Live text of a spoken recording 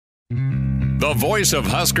The voice of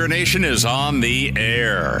Husker Nation is on the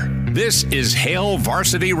air. This is Hail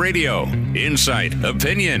Varsity Radio. Insight,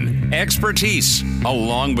 opinion, expertise,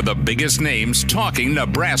 along with the biggest names talking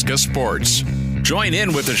Nebraska sports. Join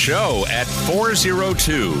in with the show at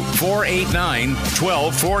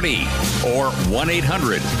 402-489-1240 or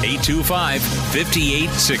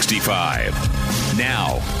 1-800-825-5865.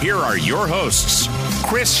 Now, here are your hosts,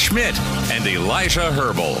 Chris Schmidt and Elijah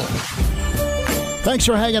Herbel. Thanks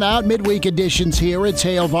for hanging out. Midweek editions here at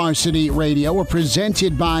Hail Varsity Radio. We're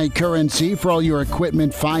presented by Currency. For all your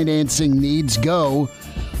equipment financing needs, go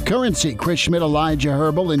Currency. Chris Schmidt, Elijah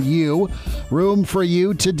Herbel, and you. Room for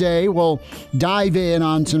you today. We'll dive in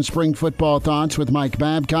on some spring football thoughts with Mike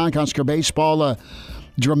Babcock. Husker baseball, a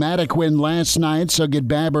dramatic win last night, so get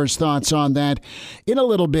Babber's thoughts on that in a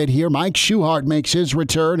little bit here. Mike Schuchart makes his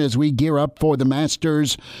return as we gear up for the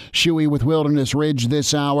Masters. Shuey with Wilderness Ridge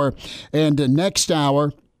this hour. And next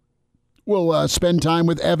hour, we'll spend time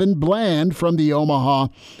with Evan Bland from the Omaha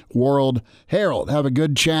World Herald. Have a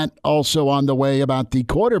good chat also on the way about the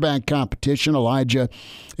quarterback competition. Elijah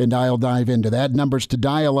and I'll dive into that. Numbers to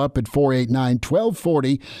dial up at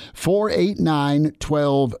 489-1240,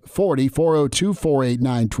 489-1240,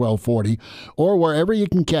 402-489-1240, or wherever you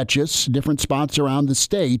can catch us, different spots around the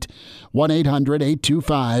state,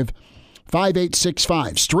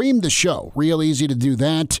 1-800-825-5865. Stream the show. Real easy to do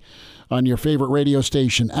that on your favorite radio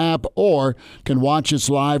station app, or can watch us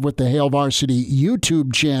live with the Hail Varsity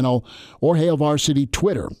YouTube channel or Hail Varsity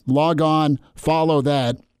Twitter. Log on, follow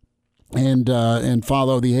that, and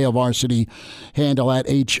follow the Hail Varsity handle at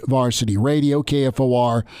HVarsity Radio.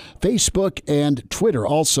 KFOR Facebook and Twitter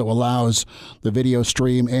also allows the video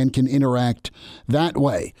stream and can interact that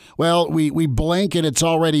way. Well, we blink and it's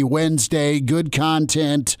already Wednesday. Good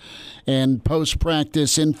content and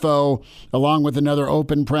post-practice info, along with another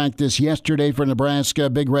open practice yesterday for Nebraska.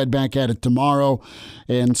 Big Red back at it tomorrow,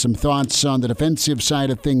 and some thoughts on the defensive side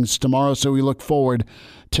of things tomorrow, so we look forward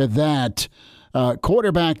to that.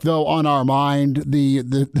 Quarterback, though, on our mind,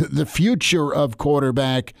 the future of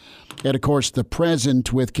quarterback, and, of course, the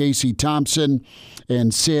present with Casey Thompson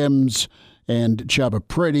and Sims and Chubba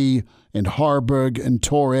Pretty and Harburg and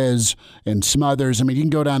Torres and Smothers. I mean, you can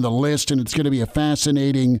go down the list, and it's going to be a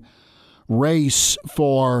fascinating race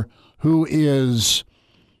for who is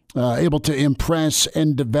able to impress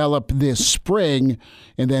and develop this spring,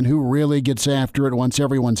 and then who really gets after it once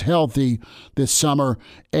everyone's healthy this summer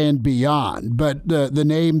and beyond. But the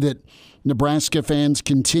name that Nebraska fans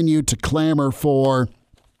continue to clamor for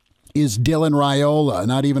is Dylan Raiola,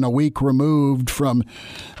 not even a week removed from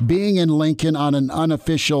being in Lincoln on an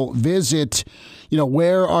unofficial visit. You know,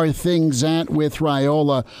 where are things at with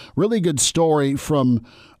Raiola? Really good story from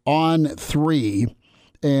On 3.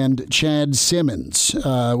 And Chad Simmons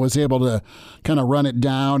was able to kind of run it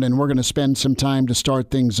down, and we're going to spend some time to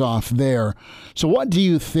start things off there. So what do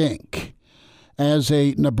you think as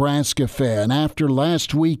a Nebraska fan? After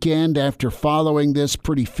last weekend, after following this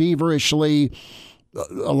pretty feverishly,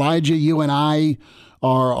 Elijah, you and I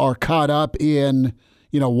are caught up in,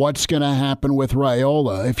 you know, what's going to happen with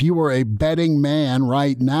Raiola. If you were a betting man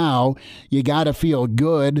right now, you got to feel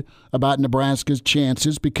good about Nebraska's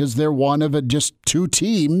chances because they're one of just two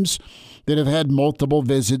teams that have had multiple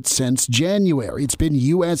visits since January. It's been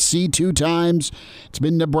USC 2 times. It's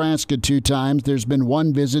been Nebraska 2 times. There's been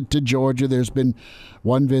one visit to Georgia. There's been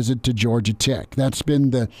one visit to Georgia Tech. That's been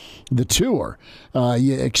the tour.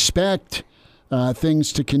 You expect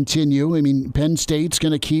things to continue. I mean, Penn State's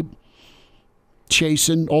going to keep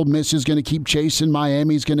chasing. Ole Miss is going to keep chasing.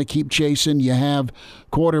 Miami's going to keep chasing. You have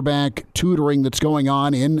quarterback tutoring that's going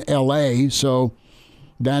on in L.A., so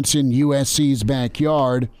that's in USC's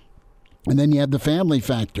backyard. And then you have the family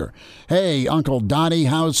factor. Hey, Uncle Donnie,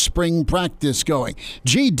 how's spring practice going?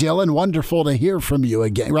 Gee, Dylan, wonderful to hear from you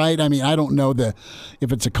again, right? I mean, I don't know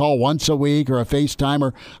if it's a call once a week or a FaceTime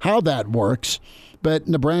or how that works. But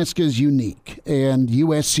Nebraska is unique, and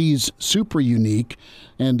USC's super unique.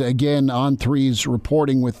 And again, On 3's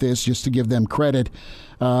reporting with this, just to give them credit.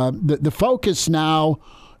 The focus now,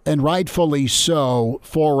 and rightfully so,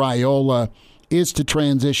 for Raiola is to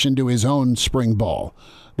transition to his own spring ball.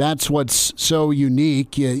 That's what's so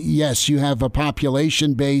unique. Yes, you have a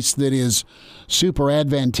population base that is super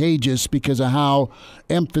advantageous because of how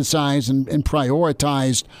emphasized and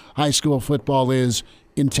prioritized high school football is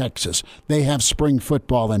in Texas. They have spring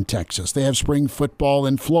football in Texas. They have spring football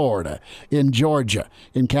in Florida, in Georgia,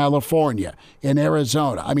 in California, in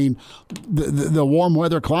Arizona. I mean, the warm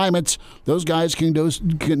weather climates, those guys can go do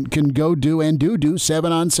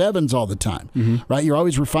 7-on-7s all the time, right? You're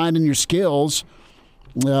always refining your skills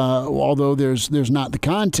Although there's not the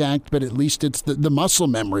contact, but at least it's the muscle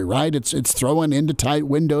memory, right? It's throwing into tight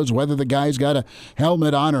windows, whether the guy's got a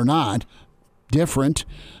helmet on or not. Different,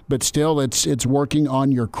 but still it's working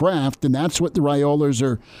on your craft, and that's what the Raiolas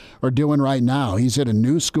are doing right now. He's at a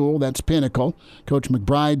new school, that's Pinnacle. Coach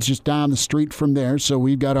McBride's just down the street from there, so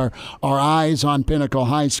we've got our eyes on Pinnacle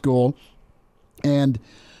High School, and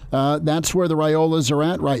that's where the Raiolas are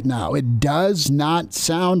at right now. It does not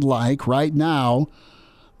sound like right now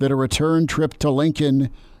that a return trip to Lincoln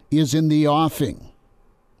is in the offing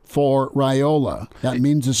for Raiola. That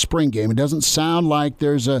means a spring game. It doesn't sound like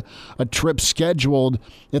there's a trip scheduled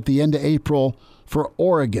at the end of April for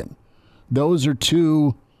Oregon. Those are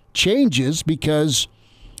two changes because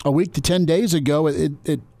a week to 10 days ago,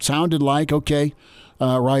 it sounded like, okay,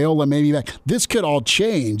 Raiola may be back. This could all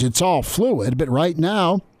change. It's all fluid, but right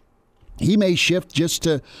now, he may shift just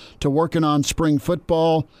to working on spring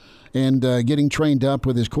football and getting trained up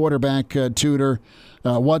with his quarterback tutor.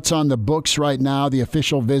 What's on the books right now, the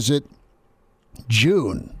official visit,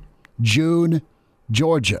 June, Georgia.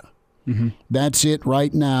 Mm-hmm. That's it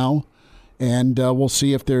right now. And we'll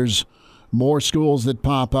see if there's more schools that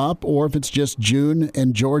pop up or if it's just June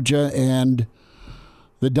and Georgia and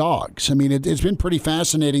the Dogs. I mean, it's been pretty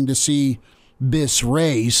fascinating to see this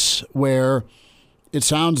race where it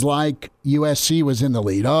sounds like USC was in the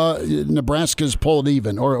lead. Nebraska's pulled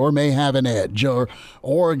even or may have an edge. Or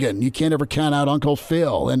Oregon, you can't ever count out Uncle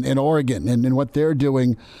Phil and Oregon and what they're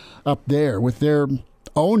doing up there with their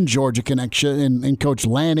own Georgia connection and Coach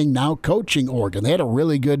Lanning now coaching Oregon. They had a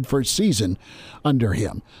really good first season under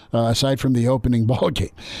him, aside from the opening ball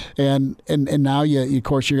game. And now, of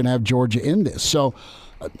course, you're going to have Georgia in this. So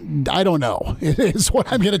I don't know. It is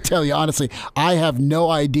what I'm going to tell you. Honestly, I have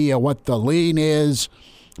no idea what the lean is,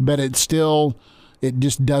 but it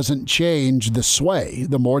just doesn't change the sway.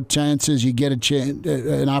 The more chances you get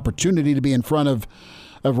an opportunity to be in front of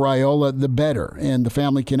Raiola, the better. And the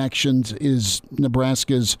family connections is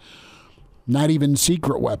Nebraska's not even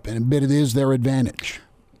secret weapon, but it is their advantage.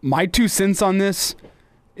 My 2 cents on this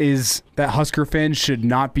is that Husker fans should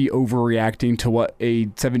not be overreacting to what a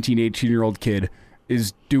 17, 18-year-old kid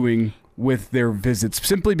is doing with their visits,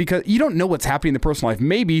 simply because you don't know what's happening in the personal life.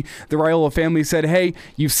 Maybe the Raiola family said, hey,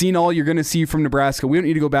 you've seen all you're going to see from Nebraska. We don't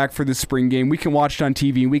need to go back for this spring game. We can watch it on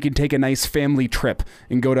TV, and we can take a nice family trip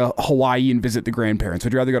and go to Hawaii and visit the grandparents.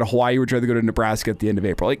 Would you rather go to Hawaii or would you rather go to Nebraska at the end of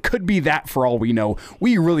April? It could be that for all we know.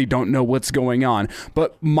 We really don't know what's going on.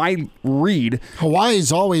 But my read...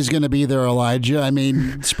 Hawaii's always going to be there, Elijah. I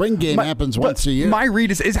mean, spring game happens once a year. My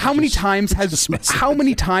read is how many times has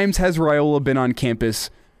Raiola been on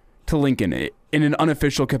campus to Lincoln in an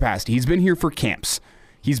unofficial capacity? He's been here for camps.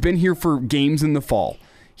 He's been here for games in the fall.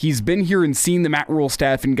 He's been here and seen the Matt Rule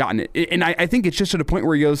staff and gotten it. And I think it's just at a point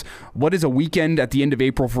where he goes, what is a weekend at the end of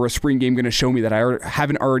April for a spring game going to show me that I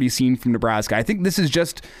haven't already seen from Nebraska? I think this is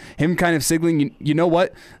just him kind of signaling, you know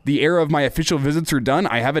what? The era of my official visits are done.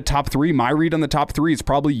 I have a top 3. My read on the top 3 is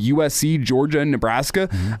probably USC, Georgia, and Nebraska.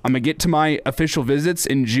 Mm-hmm. I'm going to get to my official visits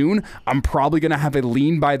in June. I'm probably going to have a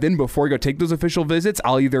lean by then before I go take those official visits.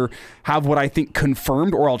 I'll either have what I think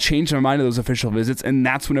confirmed or I'll change my mind to those official visits, and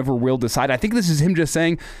that's whenever we'll decide. I think this is him just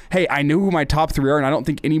saying, hey, I know who my top 3 are, and I don't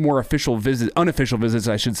think any more unofficial visits,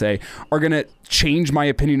 I should say, are going to change my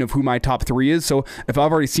opinion of who my top 3 is. So if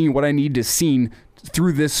I've already seen what I need to see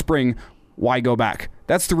through this spring, why go back?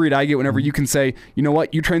 That's the read I get whenever you can say, you know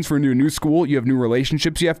what, you transfer into a new school, you have new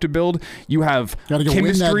relationships you have to build, you have gotta go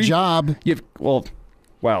chemistry. Win that job. You have,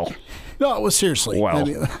 well. No, well, seriously. Well.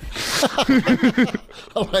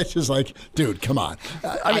 It's just like, dude, come on.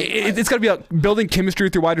 It's got to be about building chemistry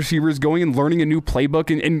with your wide receivers, going and learning a new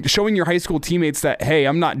playbook, and showing your high school teammates that, hey,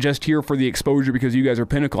 I'm not just here for the exposure because you guys are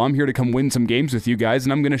Pinnacle. I'm here to come win some games with you guys,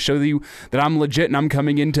 and I'm going to show you that I'm legit, and I'm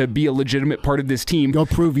coming in to be a legitimate part of this team. Go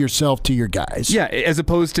prove yourself to your guys. Yeah, as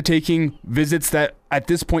opposed to taking visits that at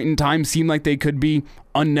this point in time seem like they could be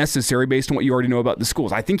unnecessary based on what you already know about the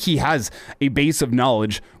schools. I think he has a base of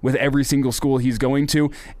knowledge with every single school he's going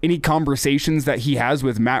to. Any conversations that he has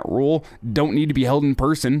with Matt Rule don't need to be held in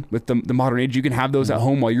person with the modern age. You can have those at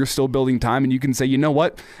home while you're still building time, and you can say, you know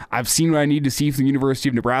what? I've seen what I need to see from the University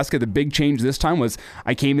of Nebraska. The big change this time was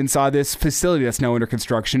I came and saw this facility that's now under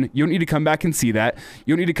construction. You don't need to come back and see that.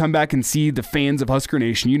 You don't need to come back and see the fans of Husker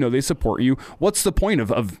Nation. You know they support you. What's the point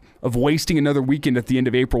of wasting another weekend at the end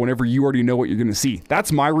of April whenever you already know what you're going to see.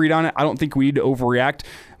 That's my read on it. I don't think we need to overreact.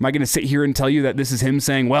 Am I going to sit here and tell you that this is him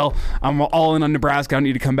saying, well, I'm all in on Nebraska, I don't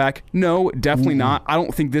need to come back? No, definitely not. I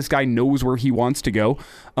don't think this guy knows where he wants to go.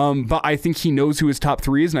 But I think he knows who his top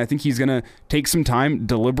 3 is, and I think he's going to take some time,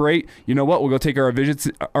 deliberate. You know what? We'll go take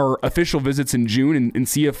our official visits in June and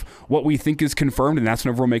see if what we think is confirmed, and that's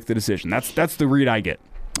whenever we'll make the decision. That's the read I get.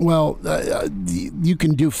 Well, you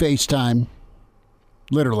can do FaceTime,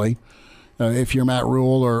 literally, if you're Matt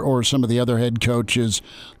Rule or some of the other head coaches.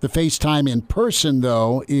 The FaceTime in person,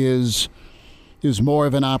 though, is more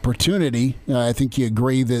of an opportunity. I think you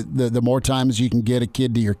agree that the more times you can get a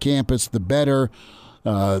kid to your campus, the better.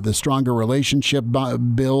 The stronger relationship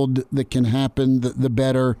build that can happen, the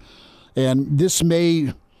better. And this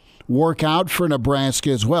may work out for Nebraska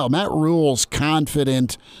as well. Matt Rule's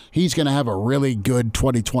confident he's going to have a really good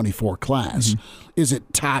 2024 class. Mm-hmm. Is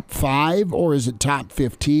it top 5 or is it top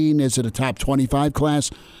 15? Is it a top 25 class?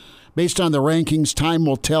 Based on the rankings, time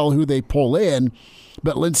will tell who they pull in.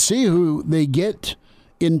 But let's see who they get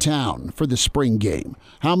in town for the spring game.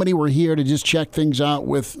 How many were here to just check things out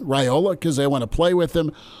with Raiola because they want to play with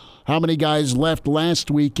him? How many guys left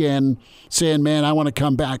last weekend saying, man, I want to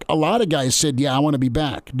come back? A lot of guys said, yeah, I want to be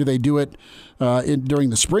back. Do they do it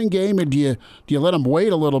during the spring game, or do you let them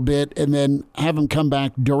wait a little bit and then have them come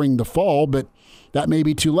back during the fall? But that may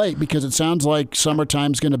be too late because it sounds like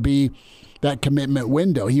summertime's going to be that commitment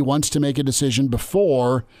window. He wants to make a decision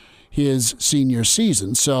before his senior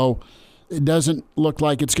season. So it doesn't look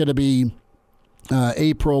like it's going to be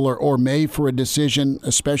April or May for a decision,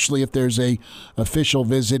 especially if there's a official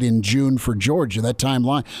visit in June for Georgia, that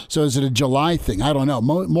timeline. So is it a July thing? I don't know.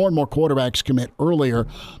 More and more quarterbacks commit earlier,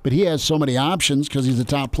 but he has so many options because he's the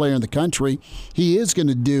top player in the country. He is going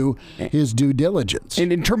to do his due diligence.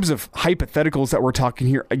 And in terms of hypotheticals that we're talking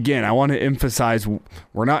here, again, I want to emphasize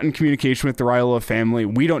we're not in communication with the Raiola family.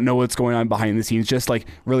 We don't know what's going on behind the scenes, just like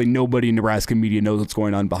really nobody in Nebraska media knows what's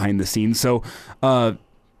going on behind the scenes. So a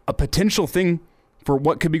potential thing for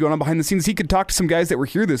what could be going on behind the scenes, he could talk to some guys that were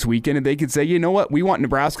here this weekend and they could say, you know what, we want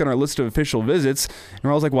Nebraska on our list of official visits. And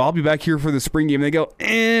Raul's like, well, I'll be back here for the spring game. And they go,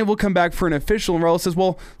 we'll come back for an official. And Raul says,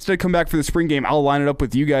 well, instead of come back for the spring game, I'll line it up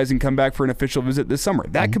with you guys and come back for an official visit this summer.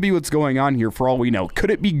 That could be what's going on here for all we know.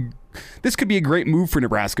 This could be a great move for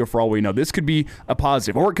Nebraska for all we know. This could be a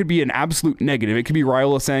positive, or it could be an absolute negative. It could be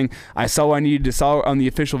Raiola saying, I saw what I needed to saw on the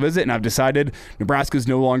official visit, and I've decided Nebraska's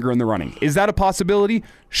no longer in the running. Is that a possibility?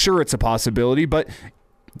 Sure, it's a possibility, but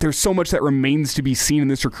there's so much that remains to be seen in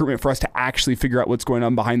this recruitment for us to actually figure out what's going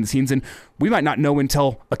on behind the scenes, and we might not know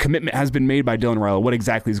until a commitment has been made by Dylan Raiola what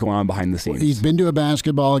exactly is going on behind the scenes. He's been to a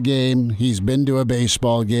basketball game. He's been to a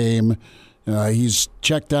baseball game. He's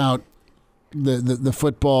checked out the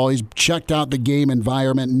football. He's checked out the game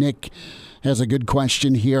environment. Nick has a good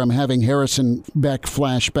question here. I'm having Harrison Beck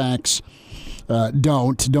flashbacks.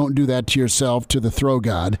 Don't do that to yourself, to the throw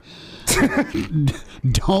god.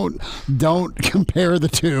 Don't compare the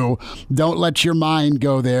two. Don't let your mind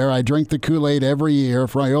go there. I drink the Kool-Aid every year.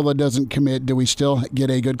 If Raiola doesn't commit, do we still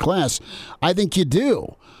get a good class? I think you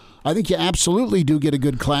do. I think you absolutely do get a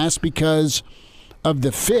good class because of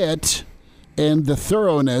the fit and the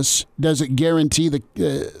thoroughness. Does it guarantee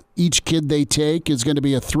that each kid they take is going to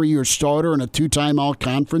be a 3-year starter and a 2-time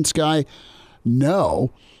all-conference guy?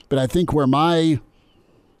 No. But I think where my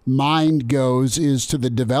mind goes is to the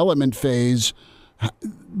development phase.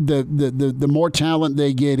 The more talent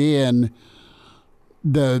they get in,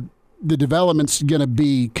 the development's going to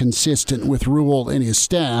be consistent with Rule and his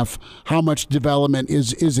staff. How much development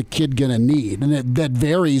is a kid going to need? And that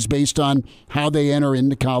varies based on how they enter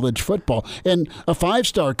into college football. And a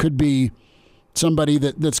 5-star could be somebody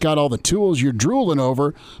that's got all the tools you're drooling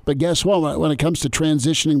over, but guess what? When it comes to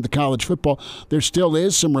transitioning to college football, there still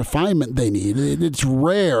is some refinement they need. It's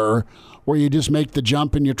rare where you just make the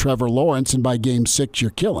jump and you're Trevor Lawrence, and by game 6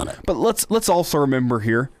 you're killing it. But let's also remember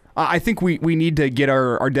here, I think we need to get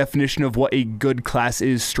our definition of what a good class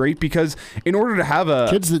is straight, because in order to have a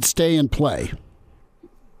kids that stay and play,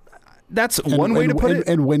 that's one way to put it,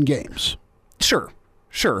 and win games. Sure.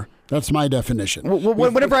 That's my definition.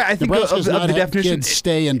 Whenever I think of the definition,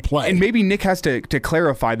 stay and play. And maybe Nick has to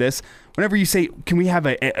clarify this. Whenever you say, can we have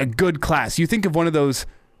a good class, you think of one of those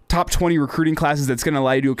top 20 recruiting classes that's going to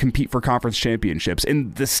allow you to compete for conference championships.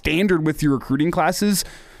 And the standard with your recruiting classes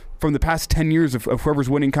from the past 10 years of whoever's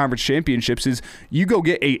winning conference championships is you go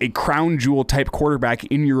get a crown jewel type quarterback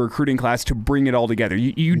in your recruiting class to bring it all together.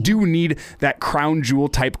 You do need that crown jewel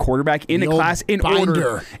type quarterback in a class in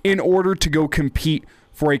order to go compete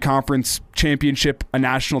for a conference championship, a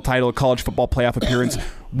national title, a college football playoff appearance,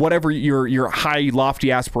 whatever your high,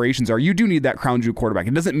 lofty aspirations are, you do need that crown jewel quarterback.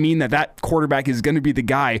 It doesn't mean that quarterback is going to be the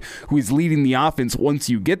guy who is leading the offense once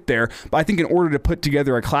you get there. But I think in order to put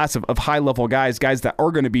together a class of high-level guys that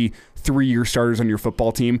are going to be 3-year starters on your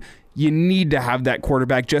football team, you need to have that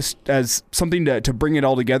quarterback just as something to bring it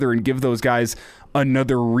all together and give those guys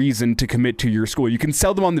another reason to commit to your school. You can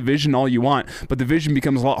sell them on the vision all you want, but the vision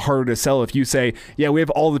becomes a lot harder to sell if you say, yeah, we have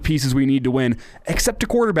all the pieces we need to win, except a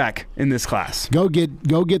quarterback in this class. Go get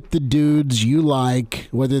the dudes you like,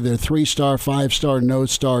 whether they're 3-star, 5-star, no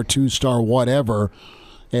star, 2-star, whatever,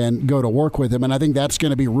 and go to work with them. And I think that's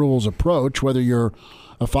going to be Rhule's approach, whether you're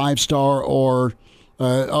a 5-star or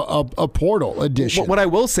a portal addition. What I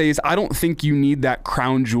will say is I don't think you need that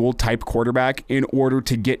crown jewel type quarterback in order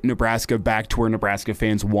to get Nebraska back to where Nebraska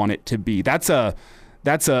fans want it to be. That's a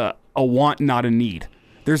want, not a need.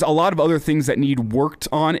 There's a lot of other things that need worked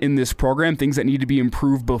on in this program, things that need to be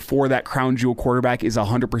improved before that crown jewel quarterback is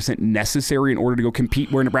 100% necessary in order to go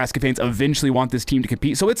compete where Nebraska fans eventually want this team to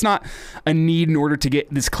compete. So it's not a need in order to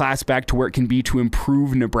get this class back to where it can be to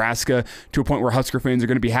improve Nebraska to a point where Husker fans are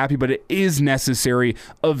going to be happy, but it is necessary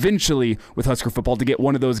eventually with Husker football to get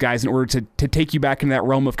one of those guys in order to take you back into that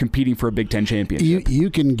realm of competing for a Big Ten championship.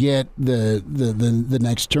 You can get the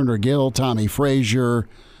next Turner Gill, Tommy Frazier,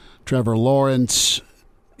 Trevor Lawrence,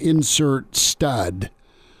 insert stud,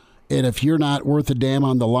 and if you're not worth a damn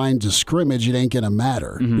on the lines of scrimmage, it ain't going to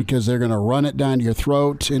matter because they're going to run it down your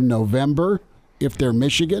throat in November if they're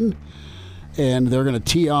Michigan, and they're going to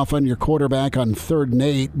tee off on your quarterback on 3rd and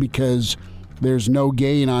 8 because there's no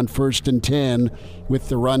gain on 1st and 10 with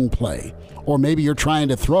the run play. Or maybe you're trying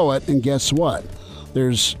to throw it, and guess what?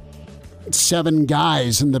 There's 7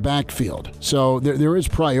 guys in the backfield. So there is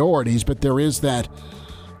priorities, but there is that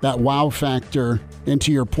wow factor. And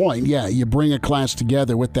to your point, yeah, you bring a class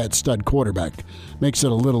together with that stud quarterback. Makes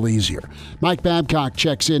it a little easier. Mike Babcock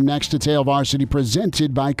checks in next to Hail Varsity,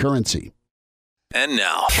 presented by Currency. And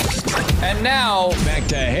now, back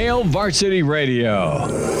to Hail Varsity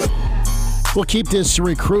Radio. We'll keep this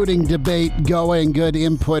recruiting debate going. Good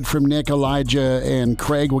input from Nick, Elijah, and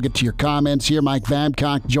Craig. We'll get to your comments here. Mike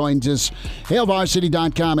Babcock joins us,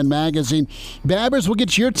 HailVarsity.com and magazine. Babbers, we'll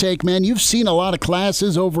get your take, man. You've seen a lot of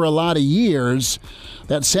classes over a lot of years.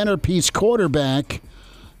 That centerpiece quarterback,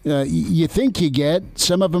 you think you get.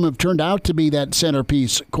 Some of them have turned out to be that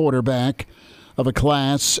centerpiece quarterback of a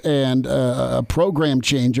class and a program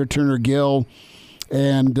changer, Turner Gill,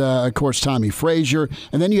 and, of course, Tommy Frazier.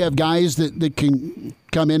 And then you have guys that can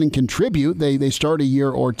come in and contribute. They start a year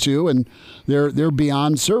or two, and they're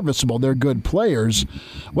beyond serviceable. They're good players.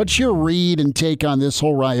 What's your read and take on this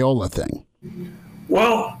whole Raiola thing?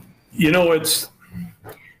 Well, it's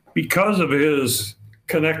because of his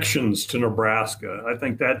connections to Nebraska. I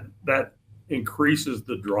think that increases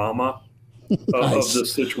the drama Nice. of the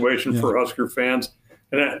situation for Husker fans.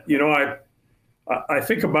 And, I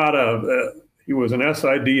think about he was an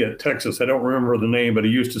SID at Texas. I don't remember the name, but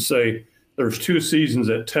he used to say there's 2 seasons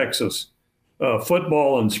at Texas,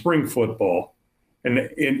 football and spring football. And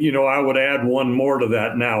I would add one more to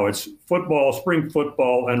that now. It's football, spring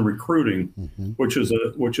football, and recruiting, which is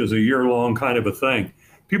a year-long kind of a thing.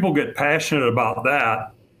 People get passionate about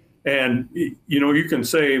that. And, you can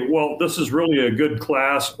say, well, this is really a good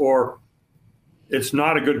class or it's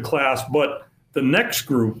not a good class, but the next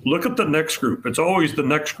group, look at the next group. It's always the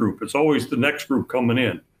next group. It's always the next group coming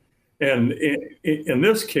in. And in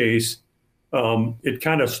this case, it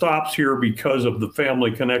kind of stops here because of the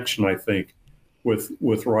family connection, I think, with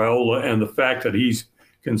Raiola and the fact that he's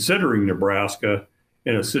considering Nebraska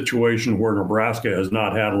in a situation where Nebraska has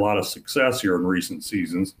not had a lot of success here in recent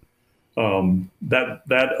seasons.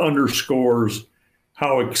 That underscores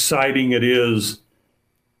how exciting it is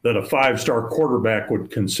that a 5-star quarterback would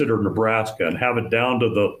consider Nebraska and have it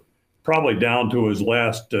probably down to his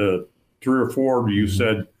last 3 or 4, you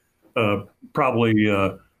said,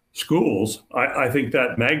 probably schools. I think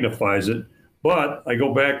that magnifies it. But I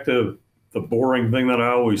go back to the boring thing that I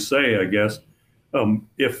always say, I guess.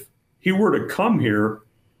 If he were to come here,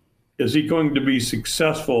 is he going to be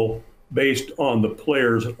successful based on the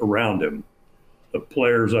players around him? The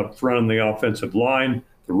players up front in the offensive line,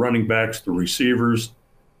 the running backs, the receivers,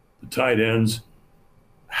 the tight ends.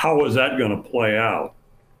 How is that going to play out?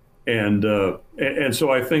 And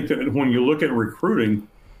so I think that when you look at recruiting,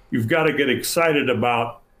 you've got to get excited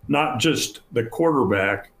about not just the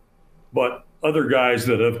quarterback, but other guys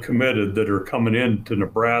that have committed that are coming into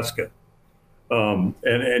Nebraska.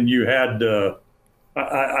 And you had,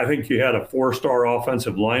 I think you had a 4-star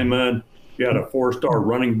offensive lineman. You had a 4-star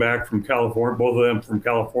running back from California, both of them from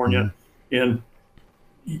California. And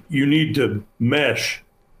you need to mesh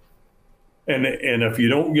And if you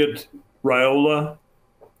don't get Raiola,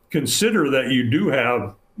 consider that you do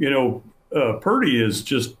have, Purdy is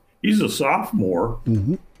he's a sophomore.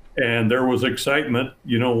 Mm-hmm. And there was excitement,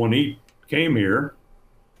 when he came here,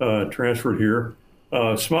 transferred here.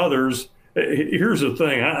 Smothers, here's the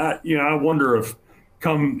thing. I wonder if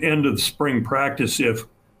come end of the spring practice, if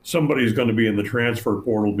somebody's going to be in the transfer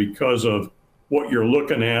portal because of what you're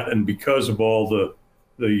looking at and because of all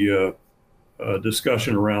the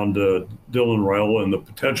discussion around Dylan Raiola and the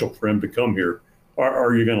potential for him to come here.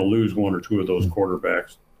 Are you going to lose one or two of those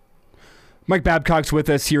quarterbacks? Mike Babcock's with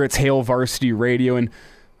us here at Hail Varsity Radio. And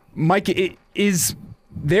Mike, is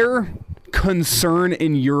there concern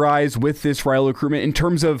in your eyes with this Raiola recruitment in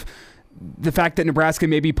terms of the fact that Nebraska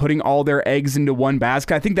may be putting all their eggs into one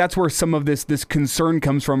basket? I think that's where some of this concern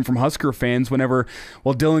comes from Husker fans whenever,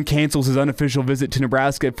 Dylan cancels his unofficial visit to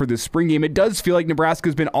Nebraska for the spring game. It does feel like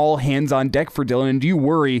Nebraska's been all hands on deck for Dylan. And do you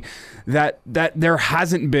worry that there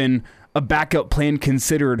hasn't been a backup plan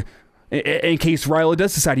considered in case Raiola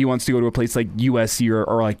does decide he wants to go to a place like USC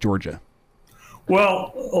or like Georgia?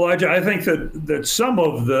 Well, Elijah, I think that some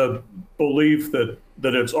of the belief that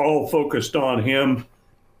it's all focused on him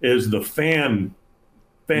is the fan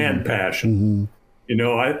passion.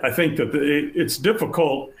 Mm-hmm. I think that it's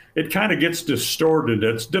difficult. It kind of gets distorted.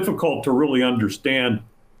 It's difficult to really understand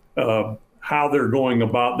how they're going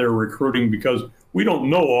about their recruiting because we don't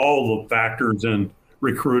know all the factors in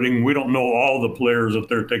recruiting. We don't know all the players that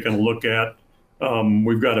they're taking a look at.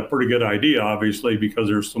 We've got a pretty good idea, obviously, because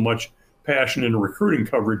there's so much passion in recruiting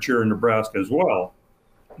coverage here in Nebraska as well.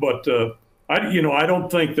 But I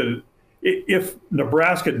don't think that if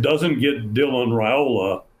Nebraska doesn't get Dylan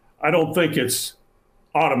Raiola, I don't think it's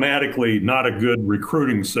automatically not a good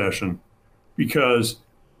recruiting session because,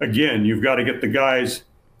 again, you've got to get the guys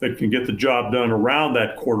that can get the job done around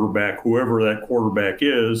that quarterback, whoever that quarterback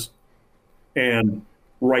is. And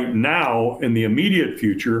right now, in the immediate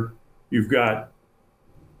future, you've got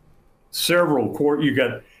you've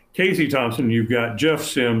got Casey Thompson, you've got Jeff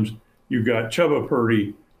Sims, you've got Chubba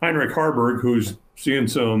Purdy, Heinrich Harburg, who's seeing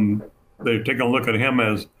they're taking a look at him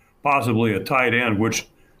as possibly a tight end, which,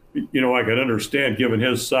 I could understand given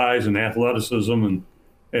his size and athleticism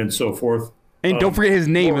and so forth. And don't forget his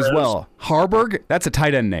name as well. Harburg, that's a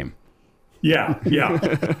tight end name. Yeah.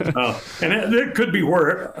 And it could be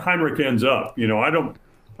where Heinrich ends up.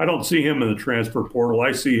 I don't see him in the transfer portal.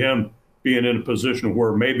 I see him being in a position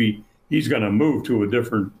where maybe he's going to move to a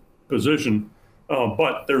different position.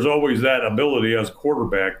 But there's always that ability as a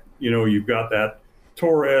quarterback. You've got that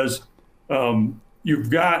Torres. You've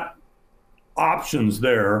got options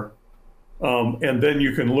there. And then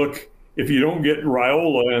you can look, if you don't get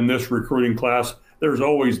Raiola in this recruiting class, there's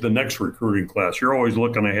always the next recruiting class. You're always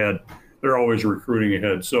looking ahead. They're always recruiting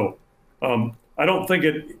ahead. So I don't think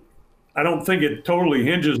it totally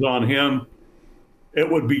hinges on him. It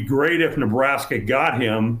would be great if Nebraska got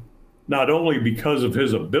him, not only because of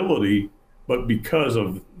his ability, but because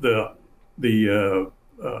of the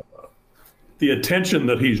attention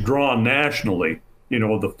that he's drawn nationally.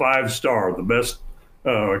 The 5-star, the best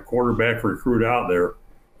quarterback recruit out there,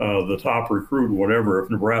 the top recruit, whatever. If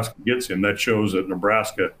Nebraska gets him, that shows that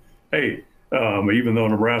Nebraska, hey, even though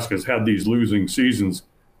Nebraska's had these losing seasons,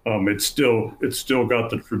 it's still got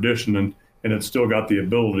the tradition and it's still got the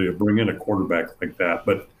ability to bring in a quarterback like that.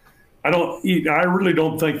 But I really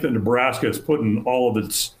don't think that Nebraska is putting all of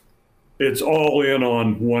it's all in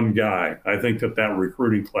on one guy. I think that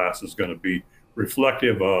recruiting class is going to be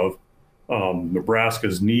reflective of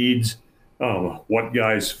Nebraska's needs, what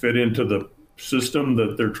guys fit into the system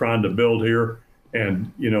that they're trying to build here,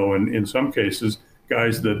 and in some cases,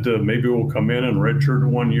 guys that maybe will come in and redshirt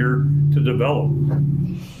 1 year to develop.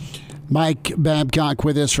 Mike Babcock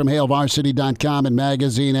with us from HailVarsity.com and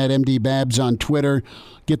magazine at MD Babs on Twitter.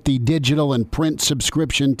 Get the digital and print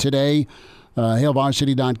subscription today.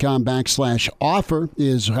 HailVarsity.com/offer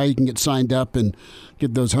is how you can get signed up and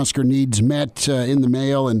get those Husker needs met in the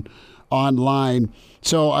mail and online.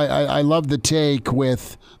 So I love the take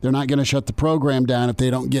with they're not going to shut the program down if they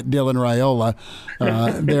don't get Dylan Raiola.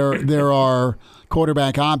 There are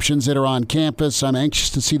quarterback options that are on campus. I'm anxious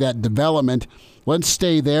to see that development. Let's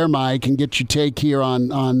stay there, Mike, and get your take here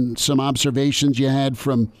on some observations you had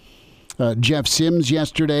from Jeff Sims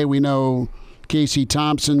yesterday. We know Casey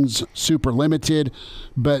Thompson's super limited,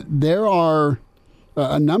 but there are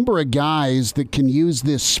a number of guys that can use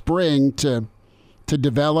this spring to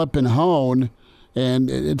develop and hone, and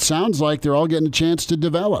it sounds like they're all getting a chance to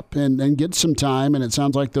develop and get some time, and it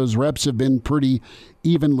sounds like those reps have been pretty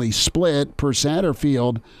evenly split per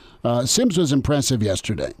Satterfield. Sims was impressive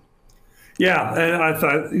yesterday. Yeah, and I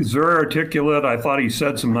thought he's very articulate. I thought he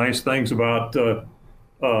said some nice things about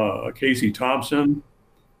Casey Thompson.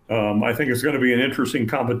 I think it's going to be an interesting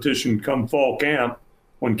competition come fall camp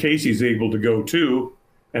when Casey's able to go too.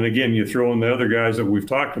 And again, you throw in the other guys that we've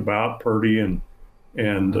talked about, Purdy and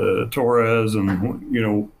Torres,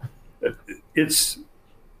 and it's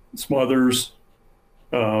Smothers.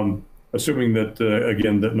 Assuming that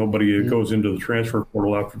again that nobody goes into the transfer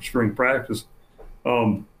portal after spring practice.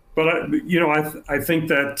 But I think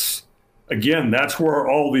that's where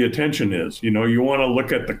all the attention is. You want to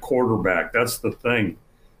look at the quarterback. That's the thing,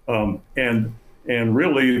 and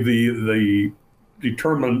really the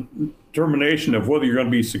determination of whether you're going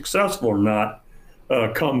to be successful or not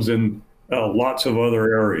comes in lots of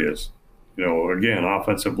other areas. Again,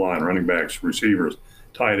 offensive line, running backs, receivers,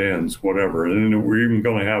 tight ends, whatever. And we're even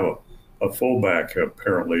going to have a fullback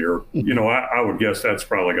apparently, or I would guess that's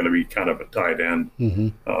probably going to be kind of a tight end,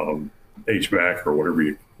 H-back or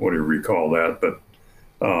whatever you call that. But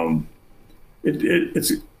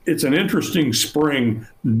it's an interesting spring,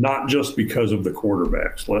 not just because of the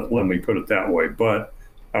quarterbacks. Let me put it that way. But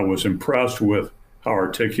I was impressed with how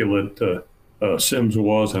articulate Sims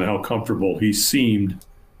was and how comfortable he seemed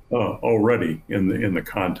already in the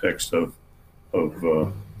context of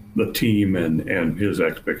the team and his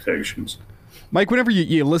expectations. Mike, whenever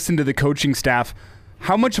you listen to the coaching staff,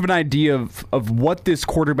 how much of an idea of what this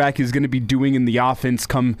quarterback is going to be doing in the offense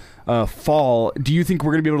come fall do you think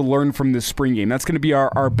we're going to be able to learn from this spring game? That's going to be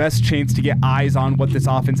our best chance to get eyes on what this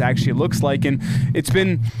offense actually looks like. And it's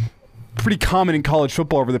been pretty common in college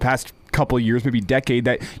football over the past couple of years, maybe decade,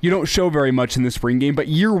 that you don't show very much in the spring game, but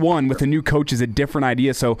year one with a new coach is a different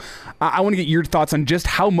idea. So I want to get your thoughts on just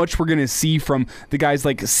how much we're going to see from the guys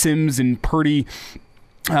like Sims and Purdy,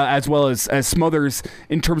 as well as Smothers,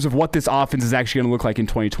 in terms of what this offense is actually going to look like in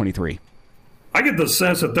 2023. I get the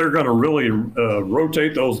sense that they're going to really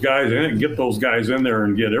rotate those guys in and get those guys in there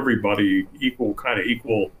and get everybody equal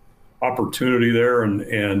opportunity there.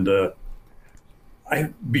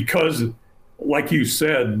 Because like you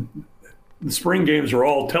said, the spring games are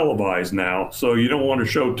all televised now, so you don't want to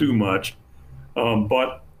show too much.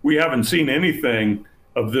 But we haven't seen anything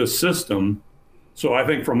of this system. So I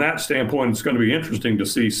think from that standpoint, it's going to be interesting to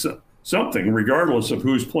see something, regardless of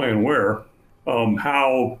who's playing where,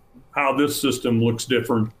 how this system looks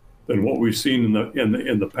different than what we've seen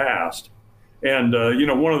in the past. And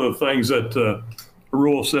one of the things that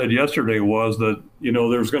Rule said yesterday was that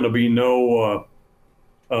there's going to be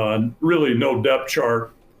really no depth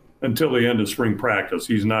chart until the end of spring practice.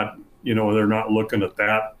 He's not, they're not looking at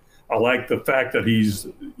that. I like the fact that he's,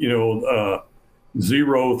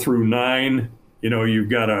 0 through 9. You've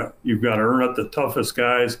got to earn it. The toughest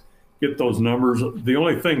guys get those numbers. The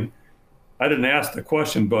only thing, I didn't ask the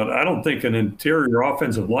question, but I don't think an interior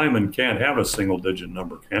offensive lineman can't have a single-digit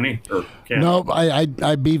number, can he? Or can no,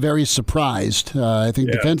 I'd be very surprised. I think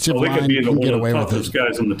defensive line can get away with it. Toughest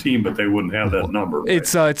guys on the team, but they wouldn't have that number. Right?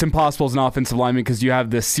 It's impossible as an offensive lineman because you have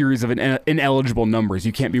this series of ineligible numbers.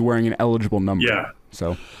 You can't be wearing an eligible number. Yeah.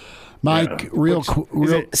 So, Mike, real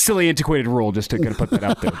silly antiquated rule, just to kind of put that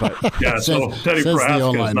out there. But yeah, so Teddy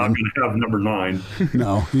Prohaska is not going to have number 9.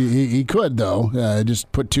 No, he could though.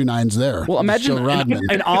 Just put 2 9s there. Well, imagine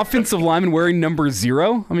an offensive lineman wearing number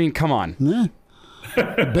 0. I mean, come on. Yeah.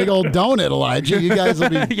 Big old donut, Elijah. You guys will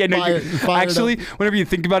be fired actually, up. Whenever you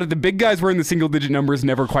think about it, the big guys wearing the single-digit numbers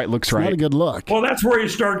never quite looks right. Not a good look. Well, that's where you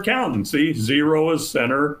start counting. See, 0 is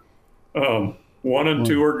center. 1 and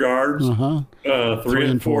 2 are guards. 3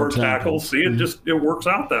 and 4 tackles. See, it works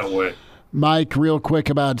out that way. Mike, real quick,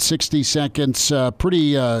 about 60 seconds.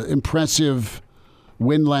 Pretty impressive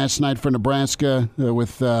win last night for Nebraska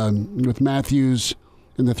with Matthews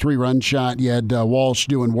in the 3-run shot. You had Walsh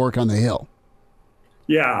doing work on the hill.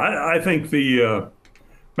 Yeah, I think the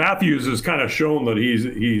Matthews has kind of shown that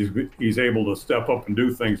he's able to step up and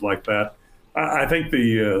do things like that. I think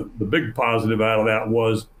the big positive out of that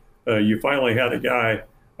was you finally had a guy,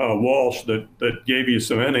 Walsh, that gave you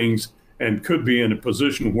some innings and could be in a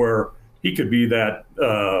position where he could be that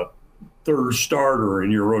third starter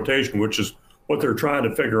in your rotation, which is what they're trying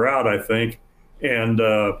to figure out, I think. And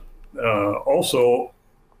also,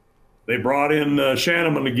 they brought in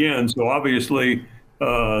Shanneman again, so obviously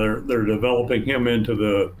they're developing him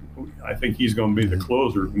into I think he's going to be the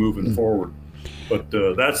closer moving forward. But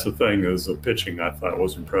that's the thing, is the pitching I thought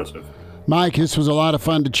was impressive. Mike, this was a lot of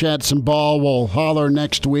fun to chat some ball. We'll holler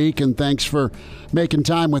next week, and thanks for making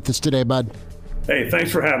time with us today, bud. Hey,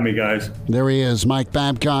 thanks for having me, guys. There he is, Mike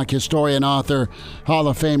Babcock, historian, author, Hall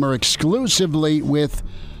of Famer, exclusively with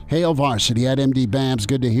Hail Varsity at MD Babs.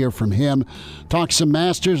 Good to hear from him. Talk some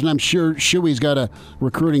Masters, and I'm sure Shuey's got a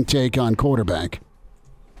recruiting take on quarterback.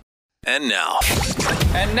 And now,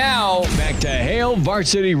 back to Hail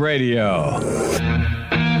Varsity Radio.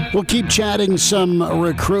 We'll keep chatting some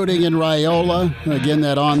recruiting in Raiola. Again,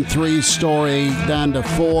 that on-3 story down to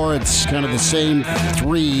 4. It's kind of the same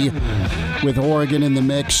 3 with Oregon in the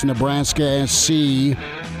mix. Nebraska SC.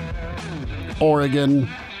 Oregon.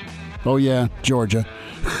 Oh, yeah, Georgia.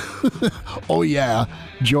 Oh, yeah,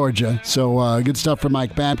 Georgia. So good stuff from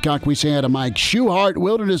Mike Babcock. We say hi to Mike Schuchart,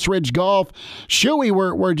 Wilderness Ridge Golf. Shuey,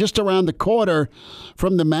 we're just around the corner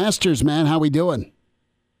from the Masters, man. How we doing?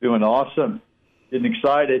 Doing awesome. Getting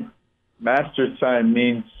excited. Masters time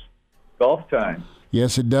means golf time.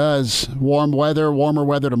 Yes, it does. Warmer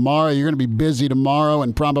weather tomorrow. You're going to be busy tomorrow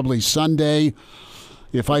and probably Sunday.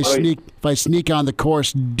 If I sneak on the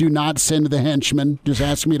course, do not send the henchman. Just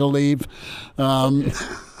ask me to leave.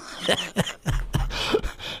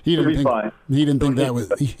 He didn't think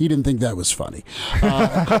that was funny.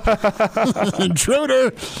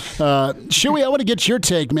 Intruder. Shuey, I want to get your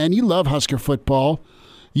take, man. You love Husker football.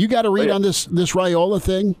 You got a read on this Raiola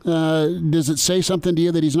thing. Does it say something to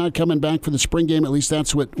you that he's not coming back for the spring game? At least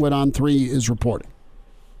that's what On3 is reporting.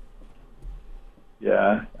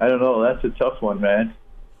 Yeah, I don't know. That's a tough one, man.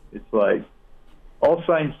 It's like all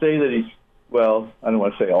signs say that he's, well, I don't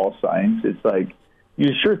want to say all signs. It's like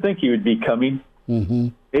you sure think he would be coming. Mm-hmm.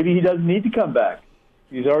 Maybe he doesn't need to come back.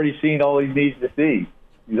 He's already seen all he needs to see.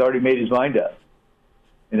 He's already made his mind up.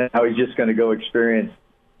 And now he's just going to go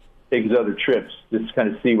take his other trips, just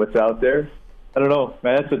kind of see what's out there. I don't know,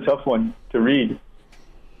 man. That's a tough one to read.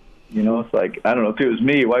 You know, it's like, I don't know, if it was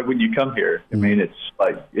me, why wouldn't you come here? I mean, it's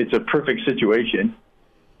like, it's a perfect situation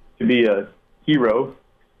to be a hero,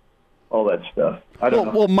 all that stuff. I don't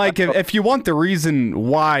know. Well, Mike, if you want the reason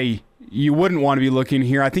why you wouldn't want to be looking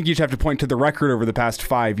here, I think you'd have to point to the record over the past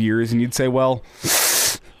 5 years, and you'd say, well,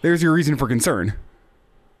 there's your reason for concern.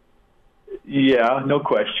 Yeah, no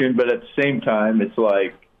question. But at the same time, it's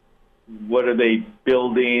like, what are they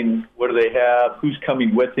building? What do they have? Who's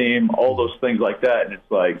coming with him? All those things like that. And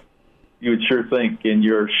it's like, you would sure think in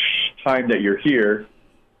your time that you're here,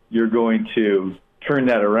 you're going to turn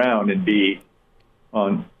that around and be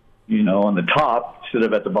on the top instead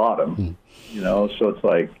of at the bottom. So it's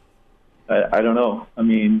like, I don't know. I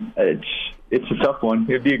mean, it's a tough one.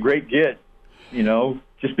 It'd be a great get,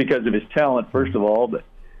 just because of his talent, first of all, but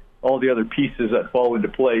all the other pieces that fall into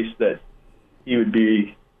place that he would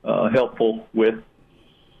be helpful with.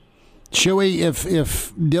 Shuey,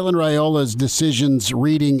 if Dylan Raiola's decision's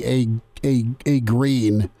reading a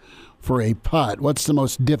green for a putt, what's the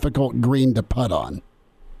most difficult green to putt on?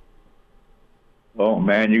 Oh,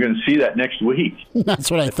 man, you're going to see that next week.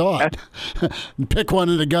 That's what I thought. Pick one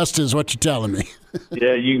at Augusta is what you're telling me.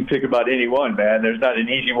 Yeah, you can pick about any one, man. There's not an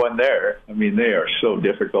easy one there. I mean, they are so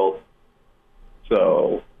difficult.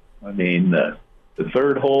 So, I mean, the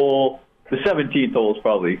third hole, the 17th hole is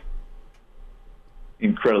probably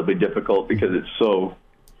incredibly difficult because it's so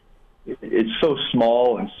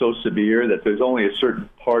small and so severe that there's only a certain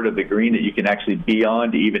part of the green that you can actually be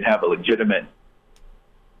on to even have a legitimate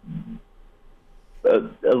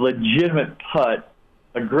putt,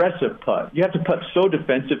 aggressive putt. You have to putt so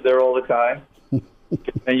defensive there all the time,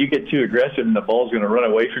 and you get too aggressive, and the ball's going to run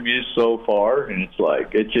away from you so far, and it's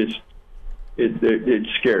like it's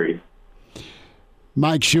scary.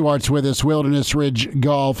 Mike Schuchart's with us, Wilderness Ridge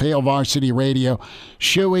Golf, Hail Varsity Radio.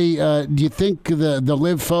 Shuey, do you think the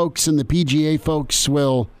LIV folks and the PGA folks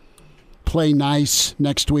will play nice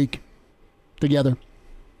next week together?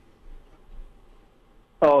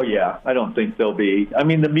 Oh, yeah. I don't think they'll be. I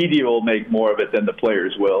mean, the media will make more of it than the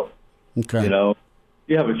players will. Okay.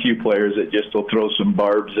 You have a few players that just will throw some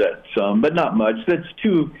barbs at some, but not much. It's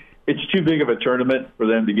too big of a tournament for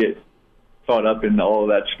them to get caught up in all of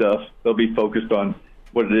that stuff. They'll be focused on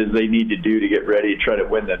what it is they need to do to get ready to try to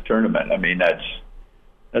win that tournament. I mean,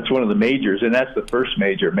 that's one of the majors, and that's the first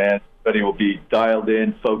major, man. Everybody will be dialed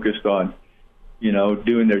in, focused on,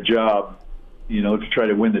 doing their job, to try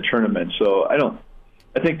to win the tournament. So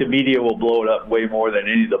I think the media will blow it up way more than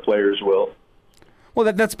any of the players will. Well,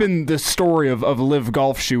 that's been the story of LIV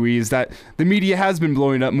Golf, Shuey, is that the media has been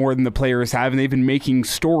blowing up more than the players have, and they've been making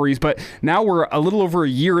stories. But now we're a little over a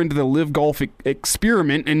year into the LIV Golf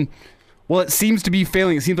experiment, and, well, it seems to be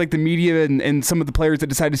failing. It seems like the media and some of the players that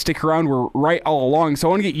decided to stick around were right all along. So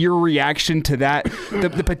I want to get your reaction to that,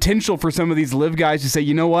 the potential for some of these LIV guys to say,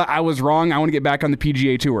 you know what, I was wrong. I want to get back on the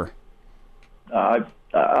PGA Tour.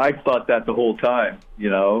 I thought that the whole time,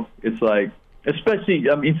 It's like, especially,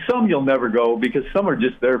 I mean, some you'll never go because some are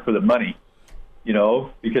just there for the money,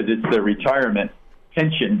 because it's their retirement.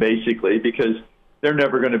 pension, basically, because they're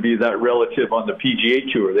never going to be that relative on the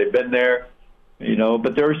PGA Tour. They've been there,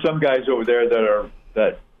 but there are some guys over there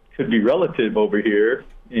that could be relative over here,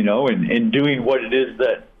 and doing what it is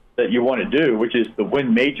that you want to do, which is to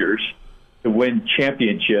win majors, to win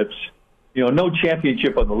championships. No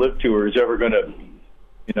championship on the LIV Tour is ever going to,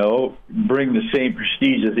 bring the same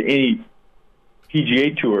prestige as any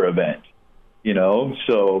PGA Tour event,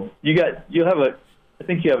 So I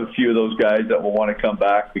think you have a few of those guys that will want to come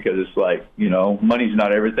back because it's like, money's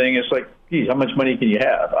not everything. It's like, geez, how much money can you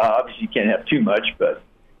have? Obviously, you can't have too much, but,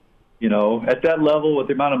 at that level, with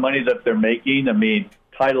the amount of money that they're making, I mean,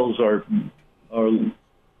 titles are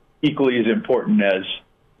equally as important as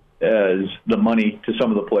the money to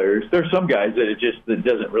some of the players. There are some guys that it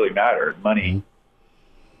doesn't really matter, money,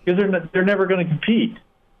 because they're never going to compete.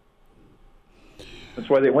 That's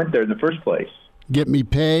why they went there in the first place. Get me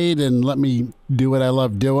paid and let me do what I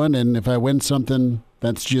love doing, and if I win something,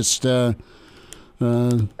 that's just a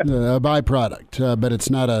byproduct. But it's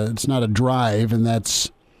not a drive, and that's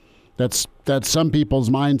some people's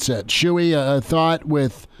mindset. Shuey, a thought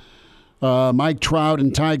with Mike Trout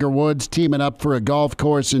and Tiger Woods teaming up for a golf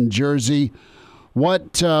course in Jersey.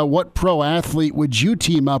 What pro athlete would you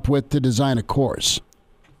team up with to design a course?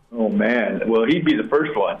 Oh man, well he'd be the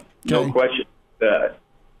first one, no question.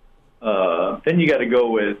 Then you got to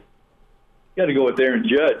go with Aaron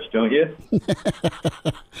Judge, don't you?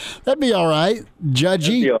 That'd be all right,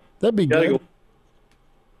 Judgy. That'd be good.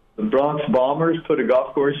 The Bronx Bombers put a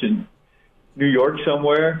golf course in New York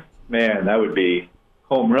somewhere. Man, that would be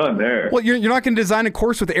home run there. Well, you're not going to design a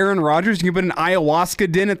course with Aaron Rodgers. You can put an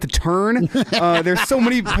ayahuasca den at the turn. There's so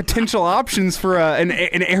many potential options for an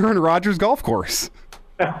Aaron Rodgers golf course.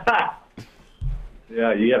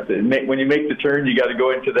 Yeah, you have to when you make the turn, you got to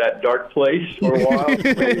go into that dark place for a while.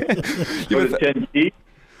 Go to 10 feet.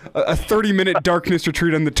 A 30-minute darkness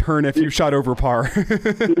retreat on the turn if you shot over par.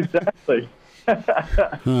 Exactly.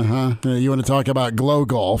 You want to talk about glow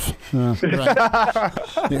golf? Right.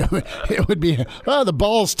 It would be. Oh, the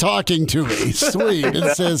ball's talking to me. Sweet.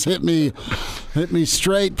 It says, "Hit me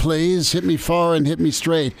straight, please. Hit me far and hit me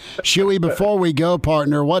straight." Shuey, before we go,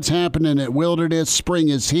 partner, what's happening at Wilderness? Spring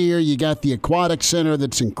is here. You got the aquatic center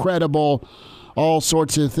that's incredible. All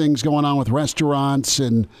sorts of things going on with restaurants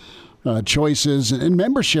and choices and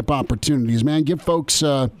membership opportunities. Man, give folks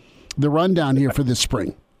the rundown here for this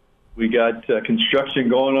spring. We got construction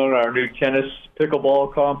going on our new tennis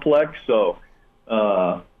pickleball complex, so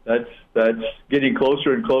that's getting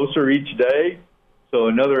closer and closer each day. So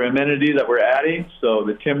another amenity that we're adding. So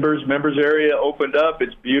the Timbers members area opened up.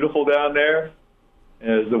 It's beautiful down there.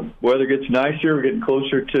 As the weather gets nicer, we're getting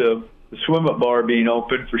closer to the swim-up bar being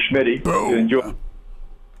open for Schmidt to enjoy,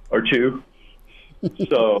 or two.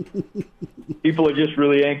 So people are just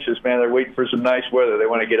really anxious, man. They're waiting for some nice weather. They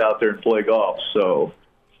want to get out there and play golf. So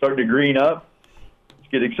starting to green up. It's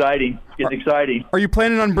getting exciting. Are you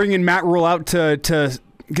planning on bringing Matt Rule out to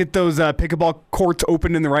get those pickleball courts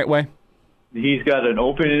open in the right way? He's got an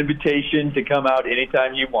open invitation to come out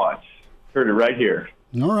anytime you want. Heard it right here.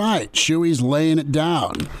 All right. Shuey's laying it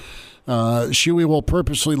down. Shuey will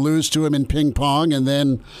purposely lose to him in ping pong and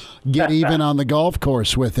then get even on the golf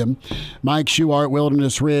course with him. Mike Schuchart,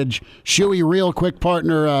 Wilderness Ridge. Shuey, real quick,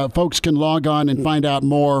 partner, folks can log on and find out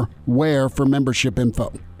more where for membership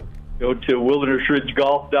info. Go to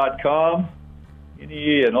wildernessridgegolf.com.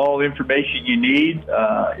 Any and all information you need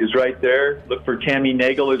is right there. Look for Tammy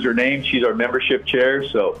Nagel is her name. She's our membership chair,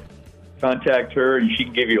 so contact her and she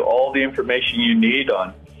can give you all the information you need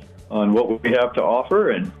on what we have to offer,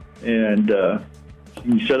 and you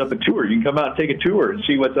can set up a tour. You can come out and take a tour and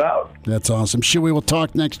see what's out. That's awesome. Shuey, we'll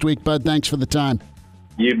talk next week, bud. Thanks for the time.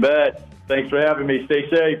 You bet. Thanks for having me. Stay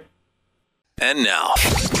safe. And now,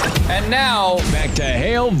 back to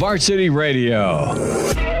Hail Varsity Radio.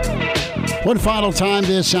 One final time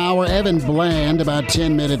this hour, Evan Bland, about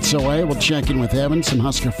 10 minutes away. We'll check in with Evan, some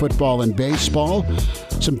Husker football and baseball.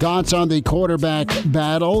 Some thoughts on the quarterback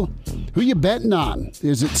battle. Who you betting on?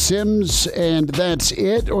 Is it Sims and that's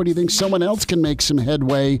it? Or do you think someone else can make some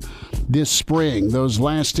headway this spring? Those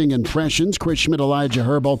lasting impressions. Schmidt and Elijah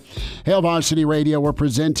Herbel. Hail Varsity Radio, we're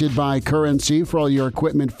presented by Currency. For all your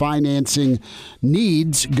equipment financing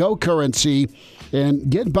needs, go Currency. And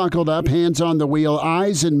get buckled up, hands on the wheel,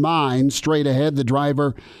 eyes and minds straight ahead. The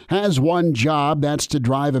driver has one job. That's to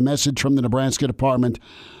drive a message from the Nebraska Department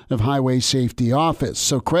of Highway Safety Office.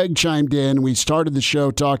 So Craig chimed in. We started the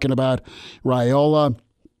show talking about Raiola,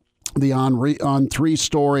 the on-3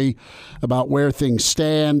 story about where things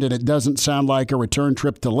stand, and it doesn't sound like a return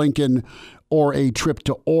trip to Lincoln or a trip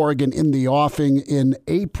to Oregon in the offing in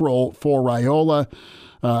April for Raiola.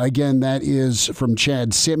 Again, that is from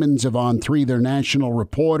Chad Simmons of On3, their national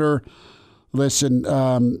reporter. Listen,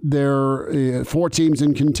 there are 4 teams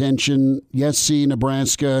in contention: SC,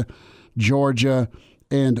 Nebraska, Georgia,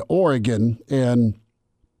 and Oregon. And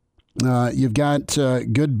you've got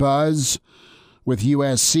good buzz with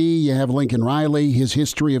USC. You have Lincoln Riley, his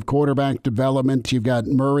history of quarterback development. You've got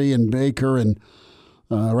Murray and Baker, and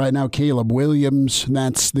right now Caleb Williams.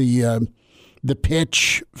 That's the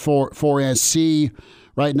pitch for SC.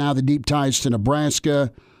 Right now, the deep ties to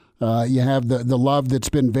Nebraska. You have the love that's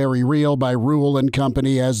been very real by Rule and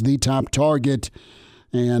company as the top target.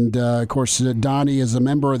 And, of course, Donnie is a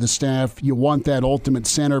member of the staff. You want that ultimate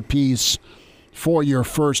centerpiece for your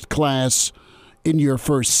first class in your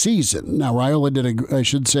first season. Now, Rule did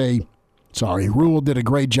a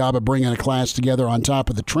great job of bringing a class together on top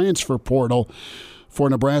of the transfer portal for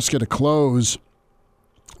Nebraska to close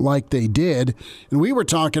like they did. And we were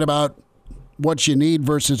talking about what you need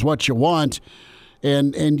versus what you want,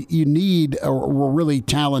 and you need a really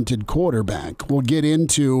talented quarterback. We'll get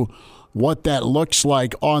into what that looks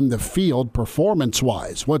like on the field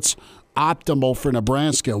performance-wise. What's optimal for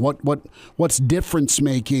Nebraska? What's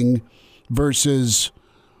difference-making versus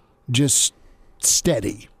just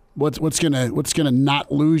steady? What's gonna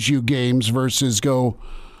not lose you games versus go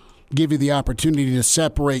give you the opportunity to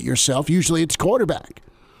separate yourself? Usually it's quarterback.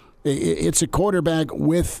 It's a quarterback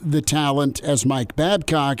with the talent, as Mike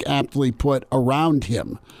Babcock aptly put, around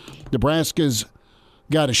him. Nebraska's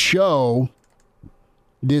got a show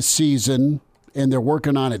this season, and they're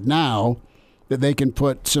working on it now, that they can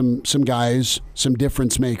put some guys, some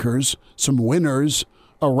difference makers, some winners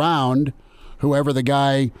around whoever the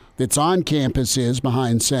guy that's on campus is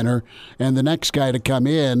behind center, and the next guy to come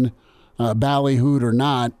in, ballyhooed or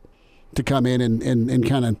not, to come in and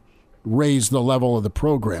kind of raise the level of the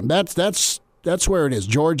program. That's where it is.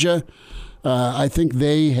 Georgia, I think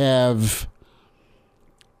they have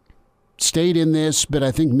stayed in this, but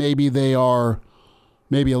I think maybe they are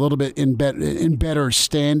maybe a little bit in better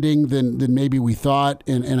standing than maybe we thought,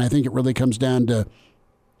 and I think it really comes down to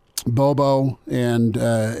Bobo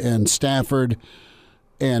and Stafford,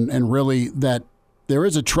 and really that there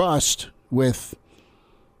is a trust with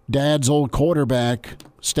Dad's old quarterback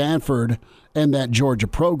Stafford and that Georgia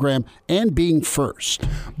program, and being first.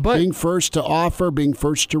 Being first to offer, being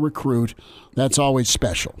first to recruit, that's always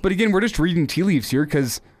special. But again, we're just reading tea leaves here,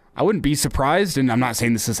 because I wouldn't be surprised, and I'm not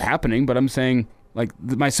saying this is happening, but I'm saying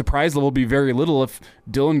my surprise level will be very little if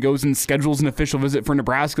Dylan goes and schedules an official visit for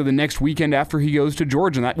Nebraska the next weekend after he goes to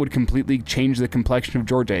Georgia, and that would completely change the complexion of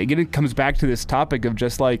Georgia. Again, it comes back to this topic of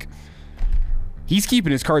just he's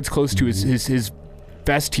keeping his cards close to his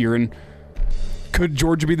vest here, and could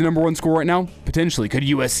Georgia be the number 1 school right now? Potentially. Could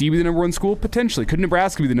USC be the number 1 school? Potentially. Could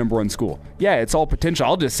Nebraska be the number 1 school? Yeah, it's all potential.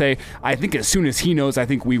 I'll just say, I think as soon as he knows, I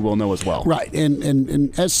think we will know as well. Right,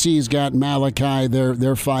 and SC's got Malachi, their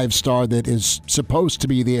 5-star that is supposed to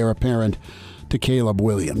be the heir apparent to Caleb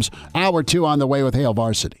Williams. Hour 2 on the way with Hail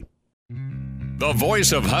Varsity. The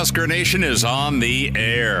voice of Husker Nation is on the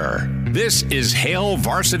air. This is Hail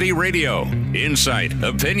Varsity Radio. Insight,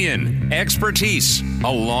 opinion, expertise,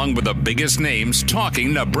 along with the biggest names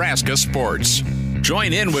talking Nebraska sports.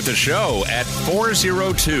 Join in with the show at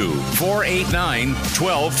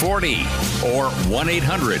 402-489-1240 or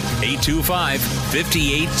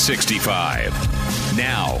 1-800-825-5865.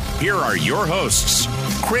 Now, here are your hosts,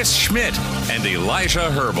 Chris Schmidt and Elijah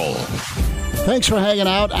Herbel. Thanks for hanging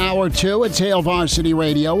out. Hour 2, it's Hail Varsity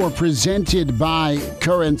Radio. We're presented by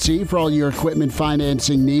Currency for all your equipment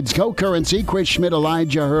financing needs. Go Currency. Chris Schmidt,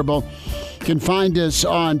 Elijah Herbel. You can find us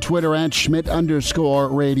on Twitter at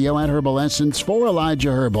Schmidt_radio, at Herbal Essence for Elijah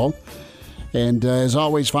Herbel. And as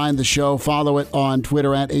always, find the show. Follow it on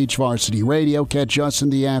Twitter at HVarsity Radio. Catch us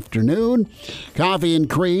in the afternoon. Coffee and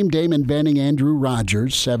Cream, Damon Benning, Andrew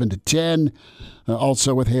Rogers, 7 to 10.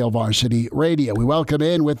 Also with Hail Varsity Radio. We welcome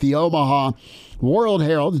in with the Omaha World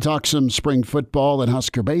Herald to talk some spring football and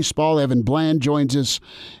Husker baseball. Evan Bland joins us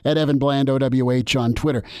at Evan Bland OWH on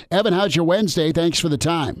Twitter. Evan, how's your Wednesday? Thanks for the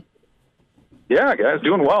time. Yeah, guys,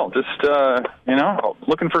 doing well. Just,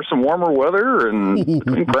 looking for some warmer weather and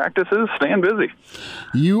between practices, staying busy.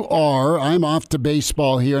 You are. I'm off to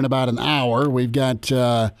baseball here in about an hour. We've got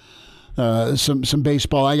some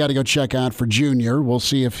baseball I got to go check out for Junior. We'll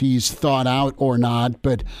see if he's thawed out or not.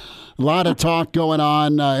 But a lot of talk going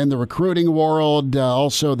on in the recruiting world,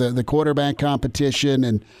 also the quarterback competition,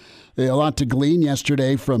 and a lot to glean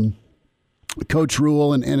yesterday from Coach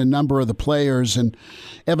Rule and a number of the players. And,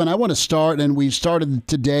 Evan, I want to start, and we started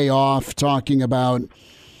today off talking about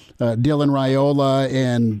Dylan Raiola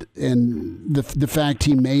and the fact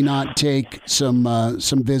he may not take some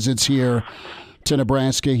visits here to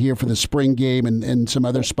Nebraska here for the spring game and some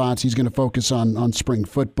other spots. He's going to focus on spring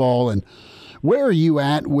football. And where are you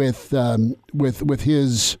at with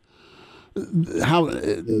his how?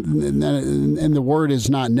 And the word is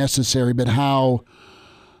not necessary, but how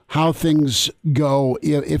things go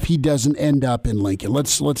if he doesn't end up in Lincoln.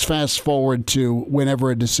 Let's fast forward to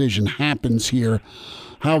whenever a decision happens here.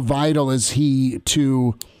 How vital is he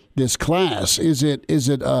to this class? Is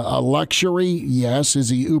it a luxury? Yes. Is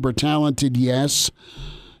he uber talented? Yes.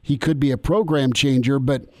 He could be a program changer,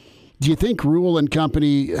 but do you think Rule and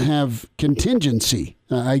company have contingency,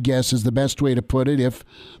 I guess is the best way to put it, if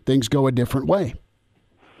things go a different way?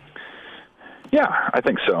 Yeah, I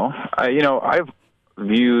think so. I've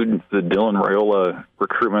viewed the Dylan Raiola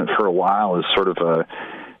recruitment for a while as sort of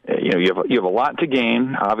you have a lot to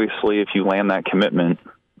gain, obviously, if you land that commitment,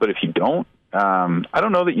 but if you don't, I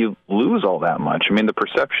don't know that you lose all that much. I mean, the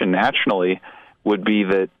perception nationally would be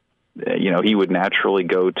that, he would naturally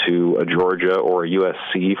go to a Georgia or a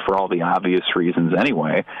USC for all the obvious reasons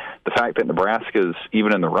anyway. The fact that Nebraska's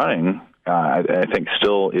even in the running, I think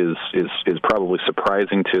still is probably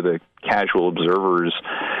surprising to the casual observers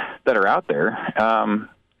that are out there.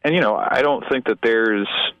 I don't think that there's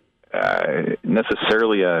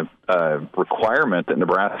necessarily a requirement that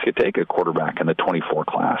Nebraska take a quarterback in the 24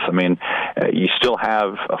 class. I mean, you still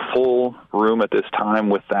have a full room at this time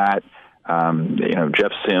with that.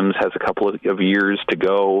 Jeff Sims has a couple of years to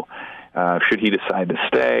go should he decide to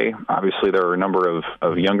stay. Obviously, there are a number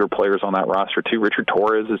of younger players on that roster, too. Richard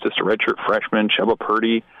Torres is just a redshirt freshman. Chubba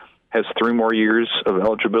Purdy has 3 more years of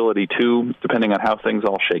eligibility, too, depending on how things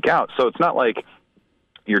all shake out. So it's not like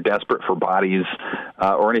you're desperate for bodies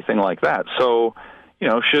or anything like that. So,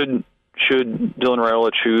 should Dylan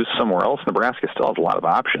Raiola choose somewhere else, Nebraska still has a lot of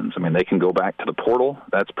options. I mean, they can go back to the portal.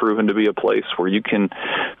 That's proven to be a place where you can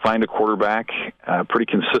find a quarterback pretty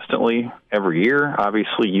consistently every year.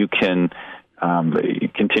 Obviously, you can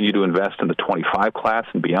continue to invest in the 25 class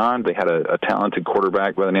and beyond. They had a talented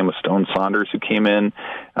quarterback by the name of Stone Saunders who came in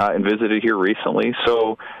and visited here recently.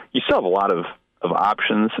 So you still have a lot of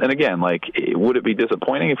options. And again, would it be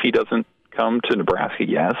disappointing if he doesn't come to Nebraska?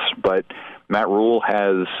 Yes, but Matt Rule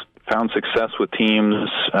has found success with teams,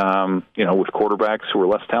 with quarterbacks who are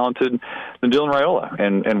less talented than Dylan Raiola,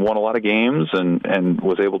 and won a lot of games and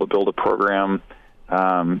was able to build a program,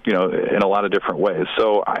 in a lot of different ways.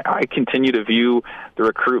 So I continue to view the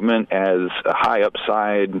recruitment as a high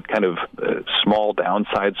upside, kind of small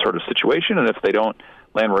downside sort of situation. And if they don't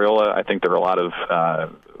land Raiola, I think there are a lot of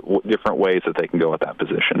different ways that they can go at that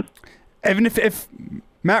position. Evan, if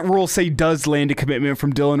Matt Rule, say, does land a commitment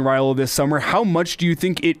from Dylan Raiola this summer, how much do you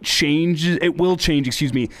think it will change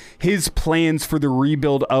his plans for the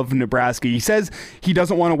rebuild of Nebraska? He says he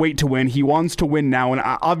doesn't want to wait to win. He wants to win now, and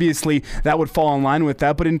obviously that would fall in line with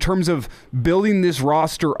that. But in terms of building this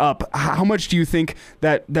roster up, how much do you think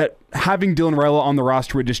that having Dylan Raiola on the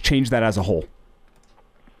roster would just change that as a whole?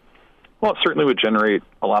 Well, it certainly would generate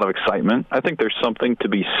a lot of excitement. I think there's something to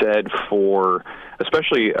be said for,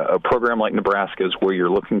 especially a program like Nebraska's, where you're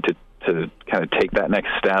looking to kind of take that next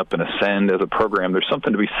step and ascend as a program. There's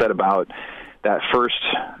something to be said about that first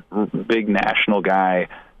big national guy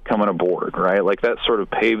coming aboard, right? Like, that sort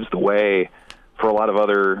of paves the way for a lot of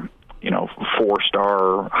other,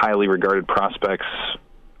 4-star, highly regarded prospects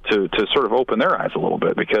to sort of open their eyes a little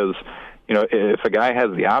bit, because if a guy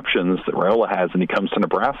has the options that Raiola has and he comes to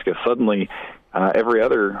Nebraska, suddenly every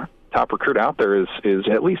other top recruit out there is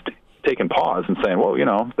at least taking pause and saying, well,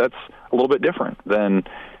 that's a little bit different than,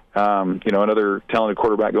 another talented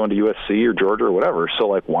quarterback going to USC or Georgia or whatever.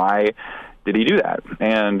 So, why did he do that?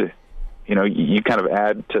 And, you kind of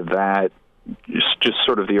add to that just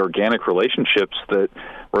sort of the organic relationships that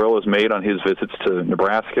Raiola's made on his visits to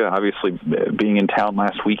Nebraska, obviously being in town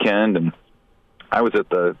last weekend. And I was at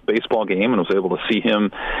the baseball game and was able to see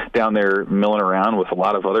him down there milling around with a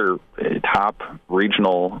lot of other top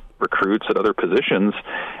regional recruits at other positions.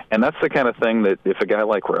 And that's the kind of thing that if a guy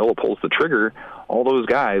like Raiola pulls the trigger, all those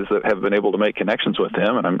guys that have been able to make connections with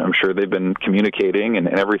him, and I'm sure they've been communicating and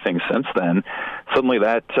everything since then, suddenly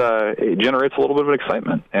that it generates a little bit of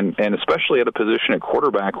excitement. And especially at a position at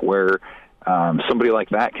quarterback where somebody like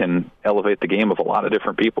that can elevate the game of a lot of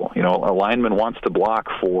different people. A lineman wants to block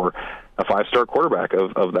for a 5-star quarterback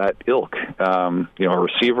of that ilk. A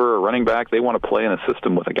receiver, a running back, they want to play in a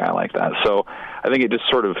system with a guy like that. So I think it just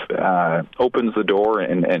sort of opens the door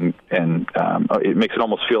and it makes it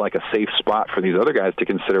almost feel like a safe spot for these other guys to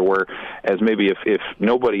consider, where as maybe if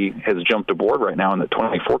nobody has jumped aboard right now in the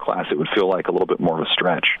 24 class, it would feel like a little bit more of a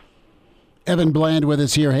stretch. Evan Bland with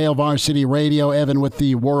us here, Hail Varsity Radio. Evan with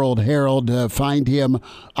the World Herald. Find him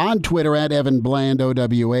on Twitter at Evan Bland,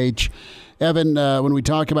 OWH. Evan, when we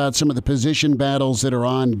talk about some of the position battles that are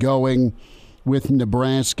ongoing with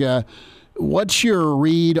Nebraska, what's your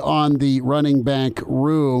read on the running back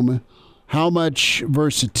room? How much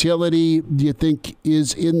versatility do you think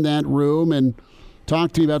is in that room? And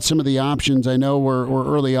talk to me about some of the options. I know we're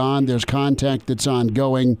early on. There's contact that's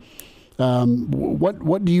ongoing.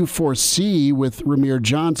 What do you foresee with Rahmir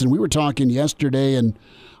Johnson? We were talking yesterday, and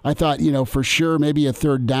I thought, for sure maybe a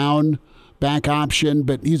third down back option,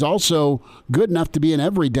 but he's also good enough to be an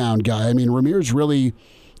every down guy. I mean, Rahmir's really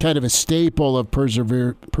kind of a staple of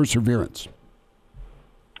perseverance.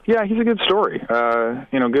 Yeah, he's a good story.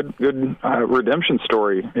 Good redemption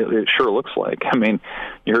story. It sure looks like. I mean,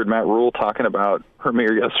 you heard Matt Rule talking about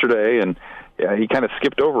Rahmir yesterday, and he kind of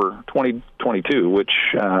skipped over 2022, which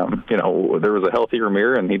there was a healthy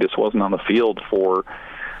Rahmir, and he just wasn't on the field for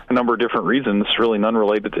a number of different reasons, really none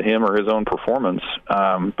related to him or his own performance.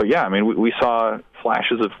 But yeah, I mean, we saw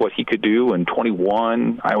flashes of what he could do in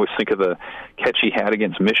 21. I always think of the catch he had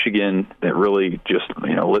against Michigan that really just,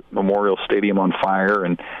 lit Memorial Stadium on fire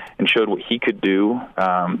and showed what he could do.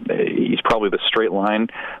 He's probably the straight line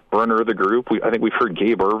burner of the group. I think we've heard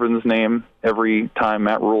Gabe Ervin's name every time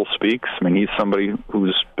Matt Rule speaks. I mean, he's somebody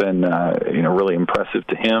who's been, really impressive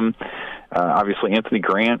to him. Obviously, Anthony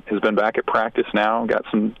Grant has been back at practice now, got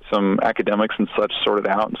some academics and such sorted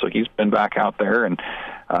out, and so he's been back out there, and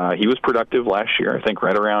he was productive last year, I think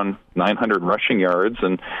right around 900 rushing yards.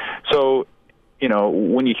 And so,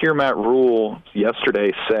 when you hear Matt Rule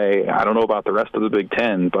yesterday say, I don't know about the rest of the Big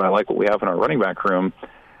Ten, but I like what we have in our running back room,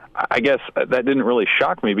 I guess that didn't really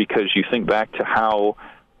shock me, because you think back to how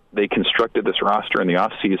they constructed this roster in the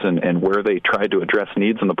offseason and where they tried to address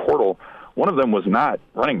needs in the portal. One of them was not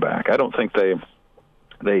running back. I don't think they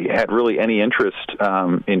had really any interest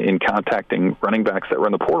in contacting running backs that were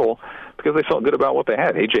in the portal, because they felt good about what they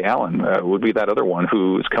had. A.J. Allen would be that other one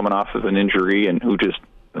who is coming off of an injury and who just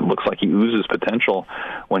looks like he oozes potential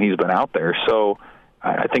when he's been out there. So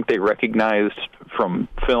I think they recognized from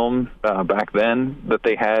film back then that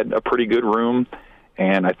they had a pretty good room,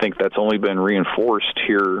 and I think that's only been reinforced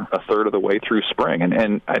here a third of the way through spring.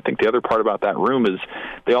 And I think the other part about that room is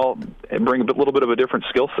they all bring a little bit of a different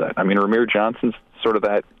skill set. I mean, Rahmir Johnson's sort of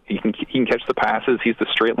that, he can catch the passes. He's the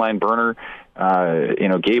straight line burner.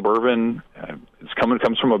 Gabe Ervin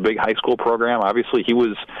comes from a big high school program. Obviously, he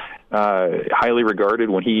was highly regarded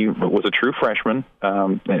when he was a true freshman,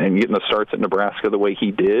 and getting the starts at Nebraska the way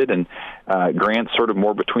he did. And Grant's sort of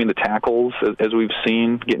more between the tackles, as we've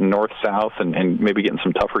seen, getting north-south and maybe getting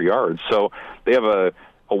some tougher yards. So they have a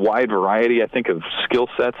wide variety, I think, of skill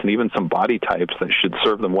sets and even some body types that should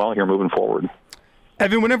serve them well here moving forward.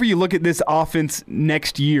 Evan, whenever you look at this offense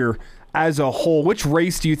next year as a whole, which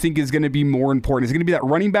race do you think is going to be more important? Is it going to be that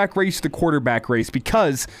running back race, the quarterback race?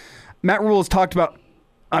 Because Matt Rule has talked about,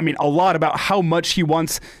 a lot about how much he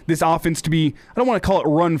wants this offense to be, I don't want to call it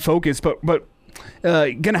run-focused, but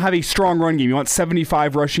going to have a strong run game. You want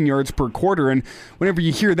 75 rushing yards per quarter, and whenever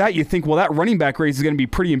you hear that, you think, well, that running back race is going to be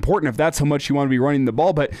pretty important if that's how much you want to be running the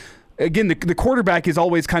ball. But again, the quarterback is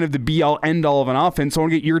always kind of the be-all, end-all of an offense. So I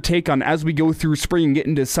want to get your take on, as we go through spring and get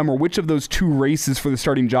into summer, which of those two races for the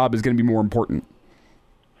starting job is going to be more important?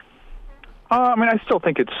 I still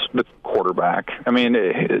think it's the quarterback.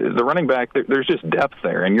 The running back, there's just depth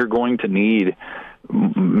there, and you're going to need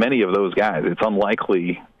many of those guys. It's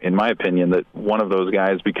unlikely, in my opinion, that one of those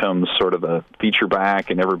guys becomes sort of a feature back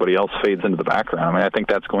and everybody else fades into the background. I think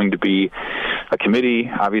that's going to be a committee.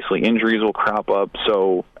 Obviously, injuries will crop up,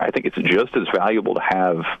 so I think it's just as valuable to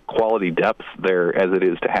have quality depth there as it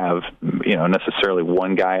is to have, necessarily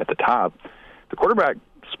one guy at the top. The quarterback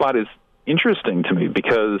spot is interesting to me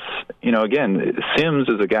because, again, Sims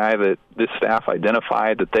is a guy that this staff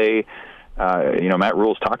identified that they, Matt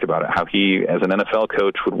Rule's talked about it, how he, as an NFL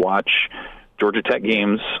coach, would watch Georgia Tech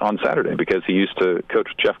games on Saturday because he used to coach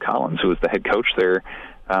Jeff Collins, who was the head coach there.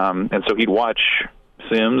 And so he'd watch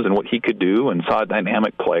Sims and what he could do and saw a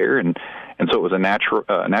dynamic player. And so it was a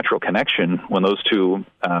natural connection when those two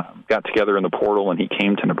got together in the portal and he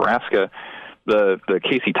came to Nebraska. The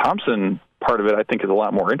Casey Thompson part of it, I think, is a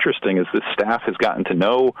lot more interesting as this staff has gotten to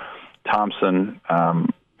know Thompson.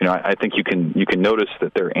 I think you can notice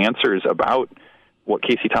that their answers about what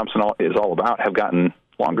Casey Thompson is all about have gotten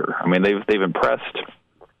longer. They've impressed.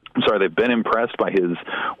 They've been impressed by his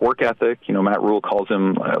work ethic. Matt Rule calls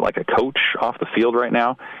him like a coach off the field right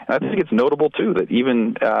now. And I think it's notable, too, that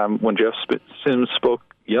even when Jeff Sims spoke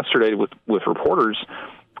yesterday with reporters,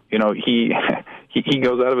 he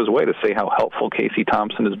goes out of his way to say how helpful Casey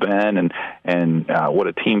Thompson has been and what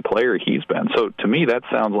a team player he's been. So to me, that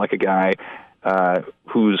sounds like a guy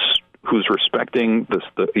who's who's respecting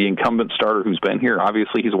the incumbent starter who's been here.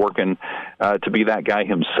 Obviously, he's working to be that guy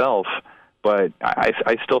himself. But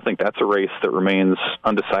I still think that's a race that remains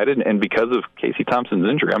undecided. And because of Casey Thompson's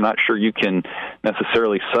injury, I'm not sure you can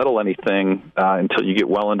necessarily settle anything until you get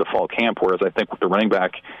well into fall camp, whereas I think with the running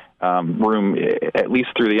back room, at least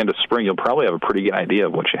through the end of spring, you'll probably have a pretty good idea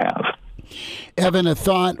of what you have. Evan, a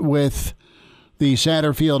thought with the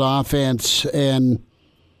Satterfield offense, and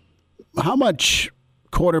how much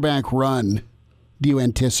quarterback run do you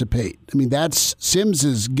anticipate? I mean, Sims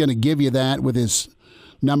is going to give you that with his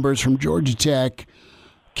numbers from Georgia Tech.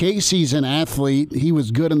 Casey's an athlete. He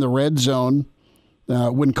was good in the red zone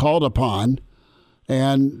when called upon,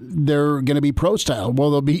 and they're going to be pro style.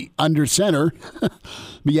 Well, they'll be under center, but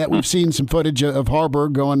yet we've seen some footage of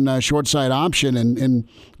Harburg going short side option and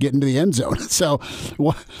getting to the end zone. So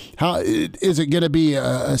how is it going to be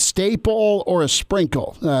a staple or a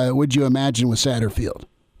sprinkle, would you imagine, with Satterfield?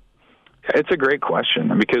 It's a great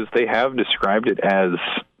question because they have described it as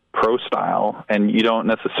pro style, and you don't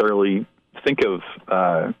necessarily think of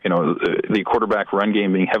the quarterback run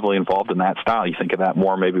game being heavily involved in that style. You think of that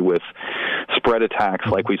more maybe with spread attacks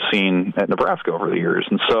like we've seen at Nebraska over the years.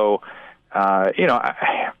 And so,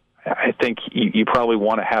 I think you probably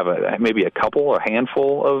want to have a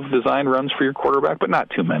handful of design runs for your quarterback, but not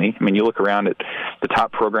too many. I mean, you look around at the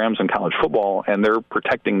top programs in college football, and they're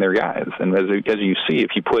protecting their guys. And as you see, if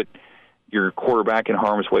you put your quarterback in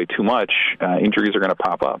harm's way too much, injuries are going to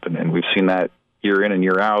pop up. And we've seen that year in and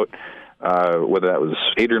year out, whether that was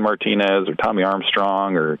Adrian Martinez or Tommy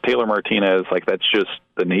Armstrong or Taylor Martinez. Like, that's just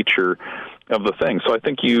the nature of the thing. So I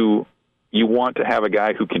think you want to have a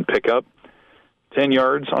guy who can pick up 10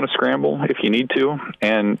 yards on a scramble if you need to.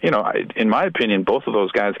 And, in my opinion, both of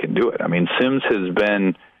those guys can do it. I mean, Sims has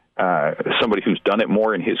been somebody who's done it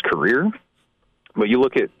more in his career. But you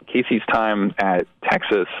look at Casey's time at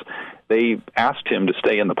Texas, they asked him to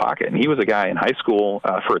stay in the pocket. And he was a guy in high school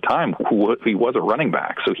for a time he was a running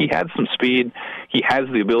back. So he had some speed. He has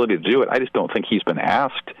the ability to do it. I just don't think he's been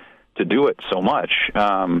asked to do it so much.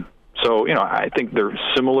 I think they're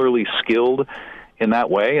similarly skilled in that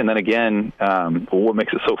way. And then again, what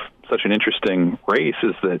makes it such an interesting race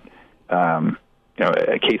is that,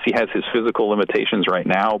 Casey has his physical limitations right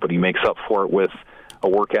now, but he makes up for it with a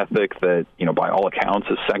work ethic that, by all accounts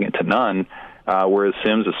is second to none. Whereas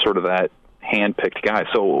Sims is sort of that hand-picked guy.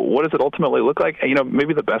 So what does it ultimately look like?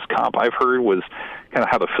 Maybe the best comp I've heard was kind of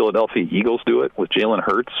how the Philadelphia Eagles do it with Jalen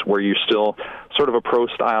Hurts, where you're still sort of a pro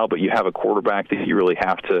style, but you have a quarterback that you really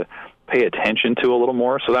have to pay attention to a little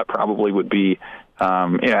more. So that probably would be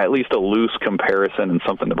at least a loose comparison, and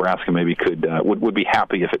something Nebraska maybe would be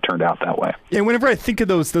happy if it turned out that way. And whenever I think of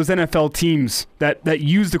those NFL teams that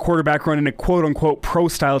use the quarterback run in a quote-unquote pro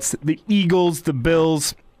style, it's the Eagles, the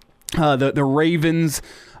Bills, the Ravens.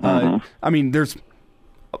 I mean, there's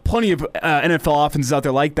plenty of NFL offenses out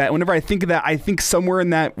there like that. Whenever I think of that, I think somewhere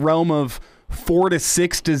in that realm of 4 to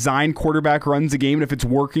 6 design quarterback runs a game. And if it's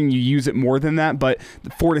working, you use it more than that. But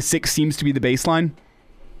 4 to 6 seems to be the baseline.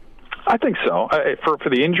 I think so, for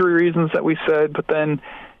the injury reasons that we said. But then,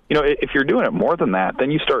 if you're doing it more than that, then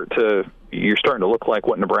you're starting to look like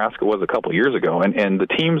what Nebraska was a couple of years ago. And the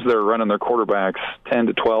teams that are running their quarterbacks 10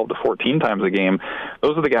 to 12 to 14 times a game,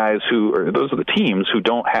 those are the teams who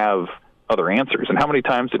don't have other answers. And how many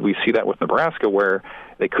times did we see that with Nebraska, where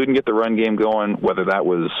they couldn't get the run game going, whether that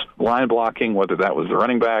was line blocking, whether that was the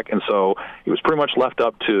running back. And so it was pretty much left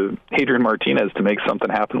up to Adrian Martinez to make something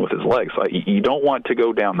happen with his legs. So you don't want to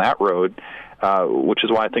go down that road, which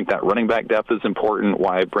is why I think that running back depth is important,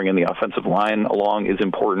 why bringing the offensive line along is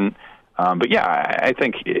important. But yeah, I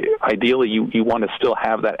think ideally you want to still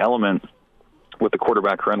have that element with the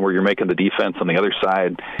quarterback run where you're making the defense on the other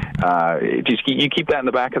side. You keep that in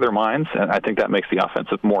the back of their minds, and I think that makes the offense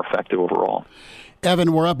more effective overall.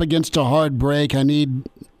 Evan, we're up against a hard break. I need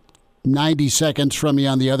 90 seconds from you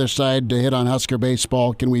on the other side to hit on Husker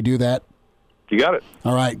baseball. Can we do that? You got it.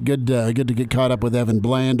 All right, good to get caught up with Evan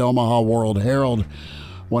Bland, Omaha World Herald.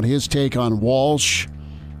 Want his take on Walsh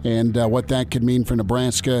and what that could mean for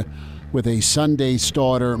Nebraska with a Sunday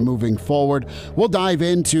starter moving forward. We'll dive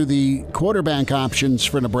into the quarterback options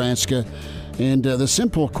for Nebraska. And the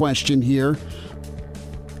simple question here,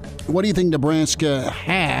 what do you think Nebraska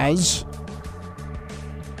has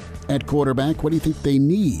at quarterback? What do you think they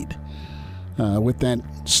need with that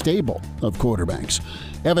stable of quarterbacks?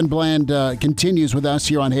 Evan Bland continues with us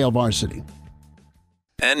here on Hail Varsity.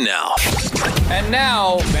 And now,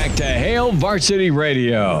 back to Hail Varsity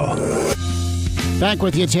Radio. Back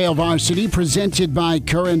with you, Hail Varsity, presented by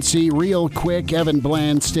Currency. Real quick, Evan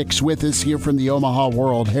Bland sticks with us here from the Omaha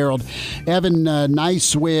World Herald. Evan,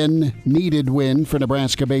 nice win, needed win for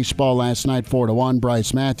Nebraska baseball last night, 4-1.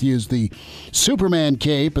 Bryce Matthews, the Superman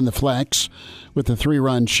cape and the flex with the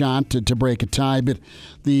 3-run shot to break a tie. But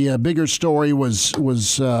the bigger story was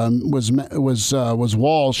Walsh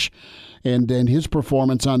and his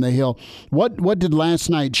performance on the hill. What did last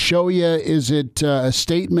night show you? Is it a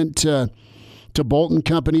statement to Bolton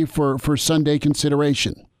Company for Sunday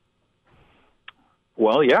consideration?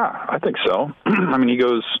 Well, yeah, I think so. I mean, he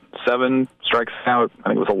goes 7, strikes out, I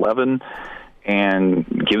think it was 11, and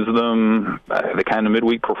gives them the kind of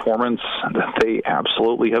midweek performance that they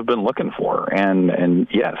absolutely have been looking for. And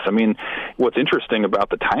yes, I mean, what's interesting about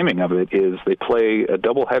the timing of it is they play a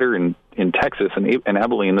doubleheader in Texas and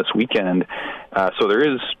Abilene this weekend, so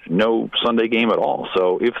there is no Sunday game at all.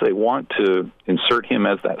 So if they want to insert him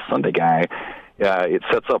as that Sunday guy, it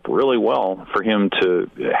sets up really well for him to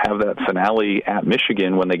have that finale at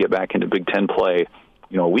Michigan when they get back into Big Ten play,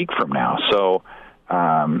 a week from now. So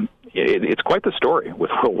it's quite the story with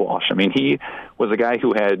Will Walsh. I mean, he was a guy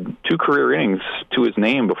who had 2 career innings to his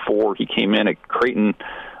name before he came in at Creighton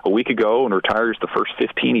a week ago and retires the first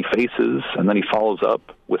 15 he faces, and then he follows up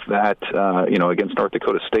with that, against North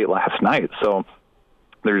Dakota State last night. So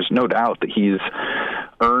there's no doubt that he's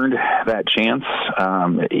earned that chance.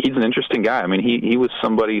 He's an interesting guy. I mean, he was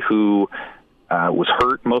somebody who was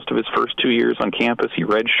hurt most of his first 2 years on campus. He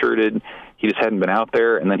redshirted. He just hadn't been out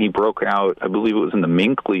there, and then he broke out, I believe it was in the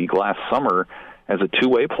Mink League last summer, as a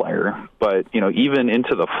two-way player. But, even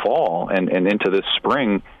into the fall and into this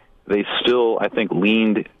spring, they still, I think,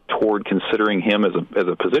 leaned toward considering him as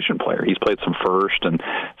a position player. He's played some first and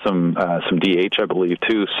some DH, I believe,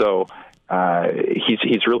 too. So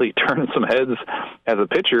he's really turned some heads as a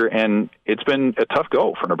pitcher, and it's been a tough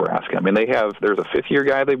go for Nebraska. I mean, there's a 5th-year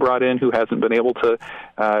guy they brought in who hasn't been able to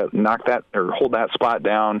knock that or hold that spot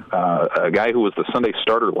down. A guy who was the Sunday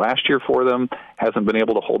starter last year for them hasn't been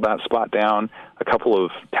able to hold that spot down. A couple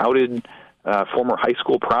of touted former high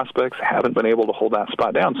school prospects haven't been able to hold that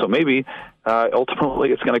spot down. So maybe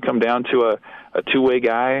ultimately it's going to come down to a two-way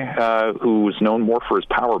guy who's known more for his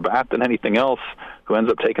power bat than anything else, who ends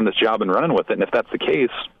up taking this job and running with it. And if that's the case,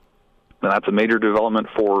 then that's a major development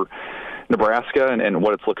for Nebraska and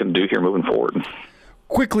what it's looking to do here moving forward.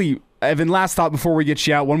 Quickly, Evan, last thought before we get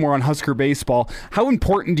you out, one more on Husker baseball. How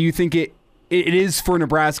important do you think it is for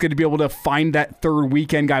Nebraska to be able to find that third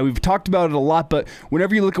weekend guy? We've talked about it a lot, but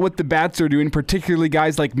whenever you look at what the bats are doing, particularly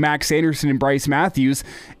guys like Max Anderson and Bryce Matthews,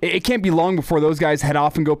 it can't be long before those guys head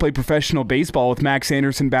off and go play professional baseball, with Max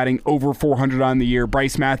Anderson batting over 400 on the year,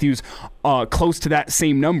 Bryce Matthews close to that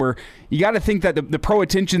same number. You got to think that the pro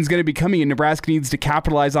attention is going to be coming, and Nebraska needs to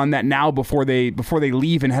capitalize on that now before they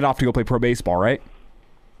leave and head off to go play pro baseball, right?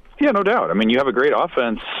 Yeah, no doubt. I mean, you have a great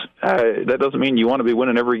offense. That doesn't mean you want to be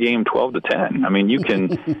winning every game 12-10. I mean, you can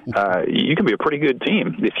be a pretty good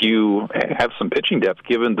team if you have some pitching depth,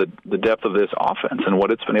 given the depth of this offense and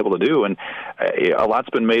what it's been able to do. And a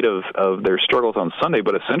lot's been made of their struggles on Sunday,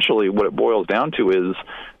 but essentially what it boils down to is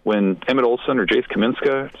when Emmett Olson or Jace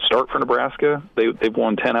Kaminska start for Nebraska, they've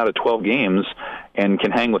won 10 out of 12 games and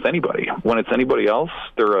can hang with anybody. When it's anybody else,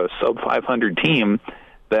 they're a sub-500 team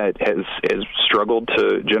that has struggled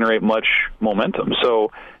to generate much momentum.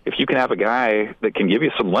 So if you can have a guy that can give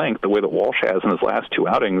you some length the way that Walsh has in his last 2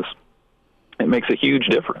 outings, it makes a huge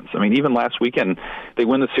difference. I mean, even last weekend, they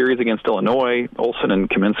win the series against Illinois. Olson and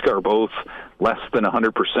Kaminska are both less than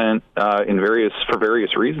 100% for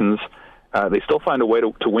various reasons. They still find a way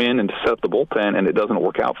to win and to set up the bullpen, and it doesn't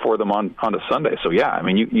work out for them on a Sunday. So, yeah, I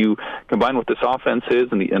mean, you combine what this offense is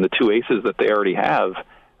and the 2 aces that they already have,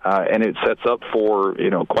 and it sets up for,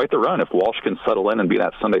 quite the run if Walsh can settle in and be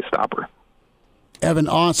that Sunday stopper. Evan,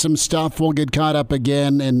 awesome stuff. We'll get caught up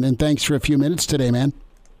again, and thanks for a few minutes today, man.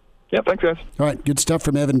 Yeah, thanks, guys. All right, good stuff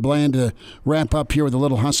from Evan Bland to wrap up here with a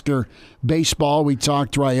little Husker baseball. We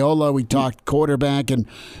talked Raiola, we talked quarterback, and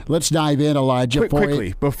let's dive in, Elijah.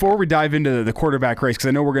 Quickly, before we dive into the quarterback race, because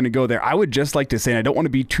I know we're going to go there, I would just like to say, and I don't want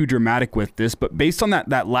to be too dramatic with this, but based on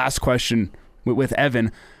that last question with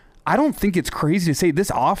Evan, I don't think it's crazy to say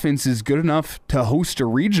this offense is good enough to host a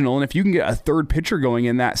regional, and if you can get a third pitcher going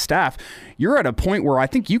in that staff, you're at a point where I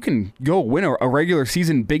think you can go win a regular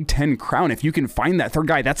season Big Ten crown if you can find that third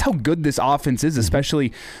guy. That's how good this offense is,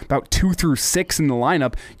 especially about 2 through 6 in the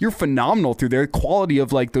lineup. You're phenomenal through there. Quality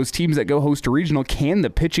of like those teams that go host a regional. Can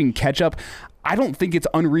the pitching catch up? I don't think it's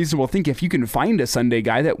unreasonable to think if you can find a Sunday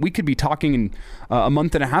guy that we could be talking in a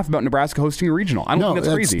month and a half about Nebraska hosting a regional. I don't think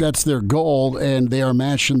that's crazy. That's their goal, and they are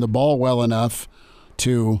mashing the ball well enough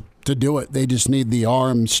to do it. They just need the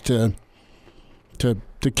arms to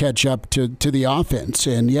to catch up to the offense.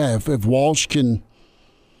 And yeah, if Walsh can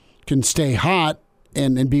stay hot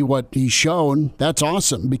and be what he's shown, that's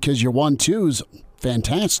awesome because your 1-2's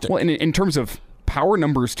fantastic. Well, and in terms of power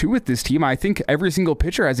numbers too with this team, I think every single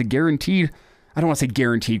pitcher has a guaranteed, I don't want to say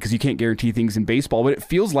guaranteed because you can't guarantee things in baseball, but it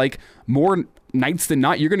feels like more nights than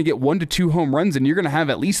not, you're going to get 1 to 2 home runs and you're going to have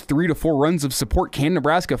at least 3 to 4 runs of support. Can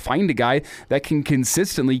Nebraska find a guy that can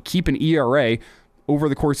consistently keep an ERA over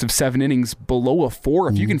the course of 7 innings below a 4?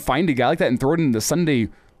 If you can find a guy like that and throw it in the Sunday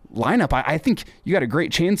lineup, I think you got a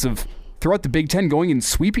great chance of throughout the Big Ten going and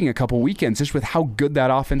sweeping a couple weekends just with how good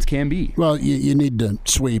that offense can be. Well, you need to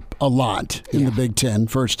sweep a lot in the Big Ten,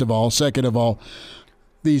 first of all. Second of all,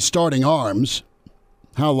 the starting arms,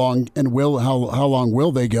 how long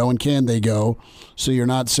will they go and can they go? So you're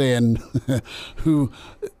not saying who,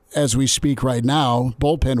 as we speak right now,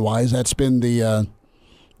 bullpen-wise, that's been the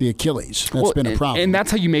Achilles. That's been a problem. And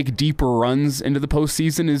that's how you make deeper runs into the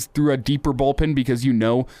postseason is through a deeper bullpen because you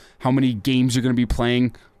know how many games you're going to be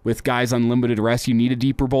playing with guys on limited rest. You need a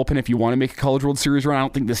deeper bullpen if you want to make a College World Series run. I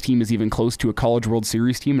don't think this team is even close to a College World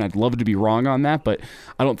Series team, and I'd love to be wrong on that, but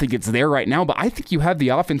I don't think it's there right now. But I think you have the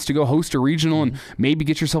offense to go host a regional and maybe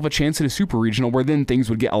get yourself a chance at a super regional where then things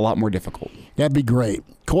would get a lot more difficult. That'd be great.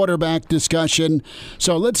 Quarterback discussion.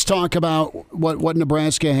 So let's talk about what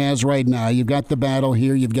Nebraska has right now. You've got the battle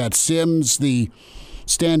here. You've got Sims, the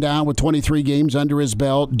standout with 23 games under his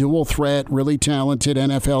belt, dual threat, really talented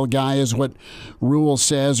NFL guy is what Rule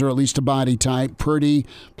says, or at least a body type. Purdy,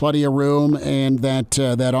 plenty of room, and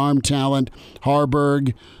that arm talent.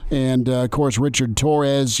 Harburg, and of course Richard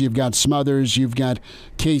Torres. You've got Smothers. You've got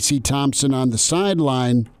Casey Thompson on the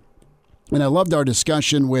sideline. And I loved our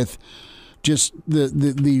discussion with just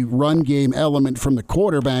the run game element from the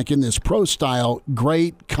quarterback in this pro style.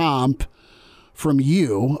 Great comp from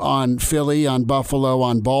you on Philly, on Buffalo,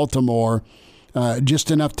 on Baltimore, just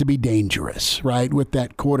enough to be dangerous, right, with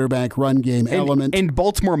that quarterback run game element. And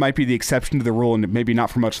Baltimore might be the exception to the rule, and maybe not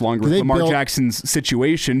for much longer with Lamar Jackson's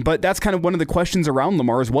situation, but that's kind of one of the questions around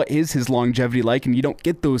Lamar is what is his longevity like, and you don't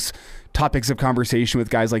get those topics of conversation with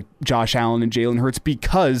guys like Josh Allen and Jalen Hurts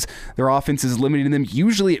because their offense is limiting them.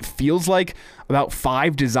 Usually it feels like about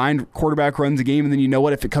 5 designed quarterback runs a game, and then you know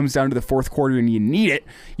what, if it comes down to the fourth quarter and you need it,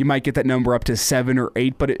 you might get that number up to 7 or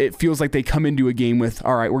 8, but it feels like they come into a game with,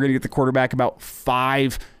 all right, we're going to get the quarterback about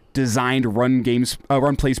 5 designed run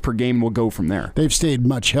plays per game, and we'll go from there. They've stayed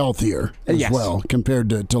much healthier as well compared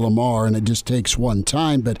to Lamar, and it just takes one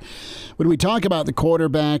time. But when we talk about the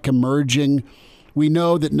quarterback emerging, we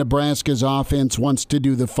know that Nebraska's offense wants to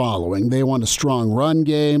do the following. They want a strong run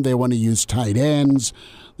game. They want to use tight ends.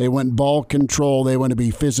 They want ball control. They want to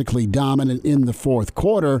be physically dominant in the fourth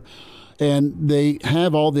quarter. And they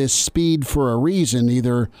have all this speed for a reason,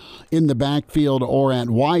 either in the backfield or at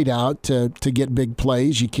wideout to get big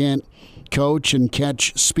plays. You can't coach and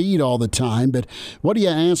catch speed all the time. But what are you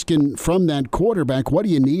asking from that quarterback? What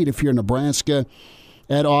do you need if you're Nebraska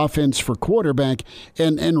at offense for quarterback?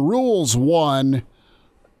 And Rules won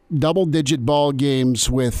double-digit ball games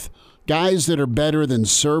with guys that are better than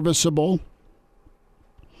serviceable,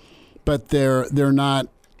 but they're not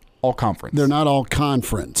all conference. They're not all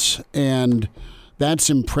conference, and that's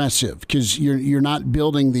impressive because you're not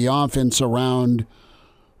building the offense around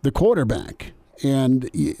the quarterback, and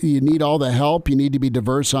you need all the help. You need to be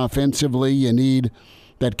diverse offensively. You need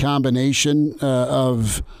that combination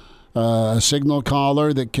of a signal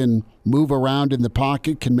caller that can move around in the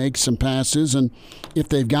pocket, can make some passes, and if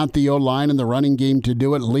they've got the O-line and the running game to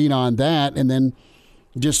do it, lean on that, and then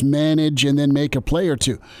just manage and then make a play or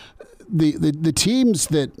two. The teams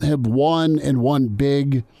that have won and won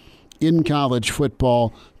big in college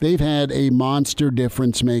football, they've had a monster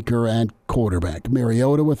difference maker at quarterback.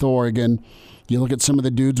 Mariota with Oregon. You look at some of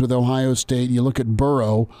the dudes with Ohio State. You look at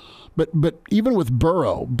Burrow. But even with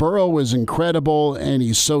Burrow was incredible, and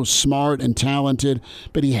he's so smart and talented,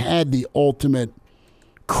 but he had the ultimate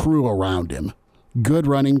crew around him. Good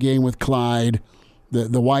running game with Clyde, the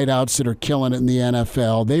wideouts that are killing it in the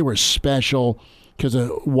NFL. They were special because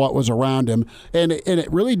of what was around him. And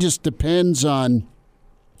it really just depends on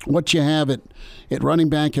what you have at running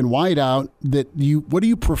back and wideout. What do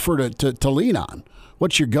you prefer to lean on?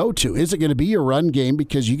 What's your go-to? Is it going to be your run game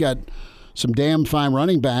because you got some damn fine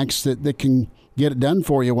running backs that can get it done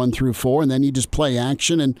for you 1 through 4, and then you just play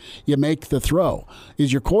action and you make the throw?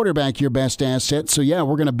 Is your quarterback your best asset? So, yeah,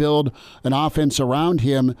 we're going to build an offense around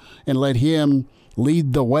him and let him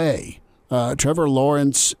lead the way. Trevor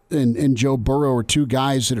Lawrence and Joe Burrow are 2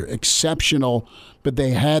 guys that are exceptional, but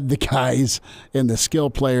they had the guys and the skill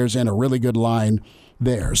players and a really good line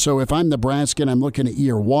there. So if I'm Nebraska and I'm looking at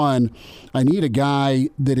year one, I need a guy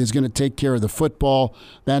that is going to take care of the football.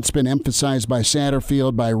 That's been emphasized by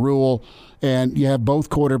Satterfield, by Rule, and you have both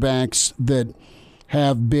quarterbacks that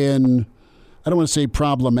have been, I don't want to say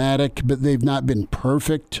problematic, but they've not been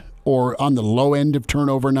perfect or on the low end of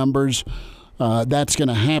turnover numbers. That's going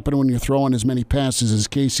to happen when you're throwing as many passes as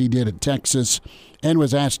Casey did at Texas and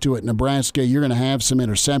was asked to at Nebraska. You're going to have some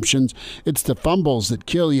interceptions. It's the fumbles that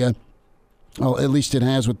kill you. Well, at least it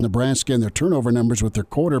has with Nebraska and their turnover numbers with their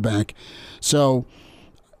quarterback. So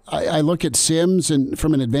I look at Sims, and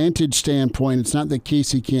from an advantage standpoint, it's not that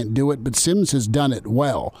Casey can't do it, but Sims has done it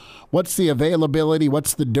well. What's the availability?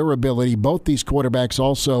 What's the durability? Both these quarterbacks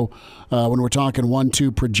also, when we're talking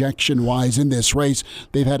 1-2 projection-wise in this race,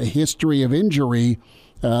 they've had a history of injury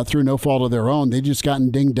through no fault of their own. They've just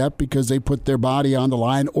gotten dinged up because they put their body on the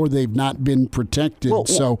line or they've not been protected.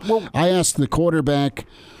 I asked the quarterback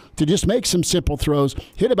to just make some simple throws,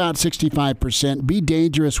 hit about 65%, be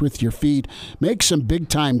dangerous with your feet, make some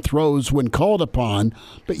big-time throws when called upon,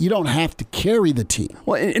 but you don't have to carry the team.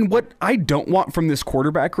 Well, and what I don't want from this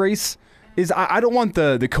quarterback race is I don't want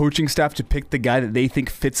the coaching staff to pick the guy that they think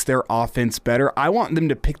fits their offense better. I want them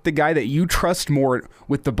to pick the guy that you trust more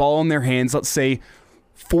with the ball in their hands. Let's say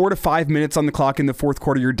 4 to 5 minutes on the clock in the fourth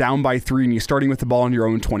quarter, you're down by 3 and you're starting with the ball on your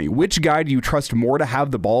own 20. Which guy do you trust more to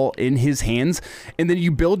have the ball in his hands? And then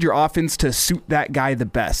you build your offense to suit that guy the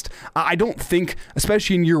best. I don't think,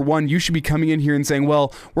 especially in year one, you should be coming in here and saying,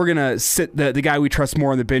 well, we're going to sit the guy we trust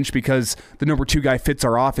more on the bench because the number 2 guy fits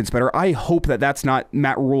our offense better. I hope that that's not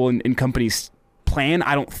Matt Rule and company's plan.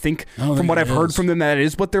 I don't think, from what I've heard from them, that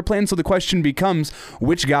is what their plan. So the question becomes,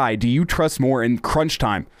 which guy do you trust more in crunch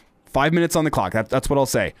time? 5 minutes on the clock. That's what I'll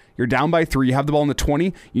say. You're down by 3. You have the ball in the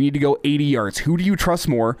 20. You need to go 80 yards. Who do you trust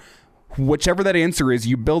more? Whichever that answer is,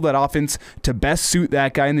 you build that offense to best suit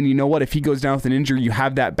that guy. And then you know what? If he goes down with an injury, you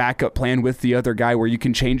have that backup plan with the other guy where you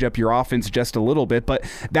can change up your offense just a little bit. But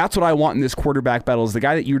that's what I want in this quarterback battle, is the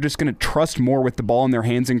guy that you're just going to trust more with the ball in their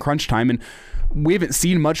hands in crunch time. And we haven't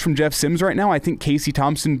seen much from Jeff Sims right now. I think Casey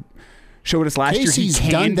Thompson showed us last year he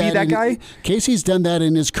can be that guy. Casey's done that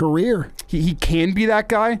in his career. He can be that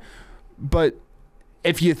guy. But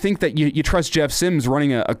if you think that you trust Jeff Sims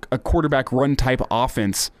running a quarterback run type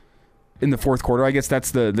offense in the fourth quarter, I guess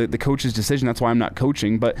that's the coach's decision. That's why I'm not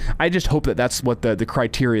coaching. But I just hope that that's what the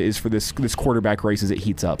criteria is for this quarterback race as it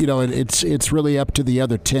heats up. You know, it's really up to the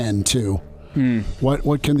other 10 too.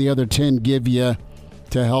 What can the other 10 give you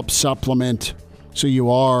to help supplement so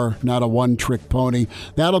you are not a one-trick pony?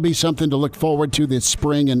 That'll be something to look forward to this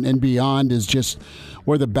spring and beyond, is just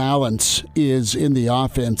where the balance is in the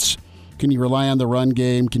offense. Can you rely on the run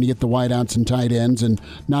game? Can you get the wideouts and tight ends and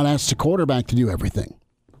not ask the quarterback to do everything?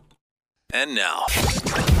 And now,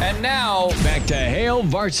 back to Hail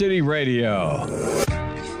Varsity Radio.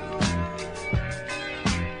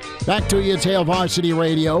 Back to you, it's Hail Varsity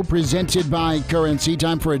Radio, presented by Currency.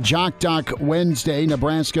 Time for a Jock Doc Wednesday.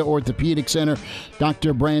 Nebraska Orthopedic Center.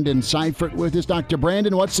 Dr. Brandon Seifert with us. Dr.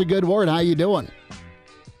 Brandon, what's the good word? How you doing?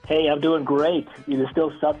 Hey, I'm doing great. You're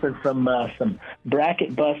still suffering from some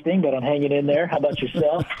bracket busting, but I'm hanging in there. How about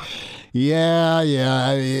yourself? Yeah.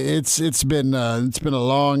 It's been a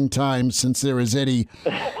long time since there was any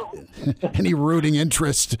rooting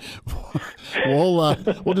interest. We'll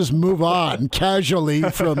just move on casually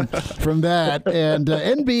from that. And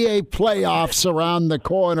NBA playoffs around the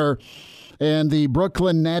corner, and the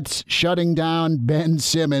Brooklyn Nets shutting down Ben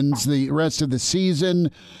Simmons the rest of the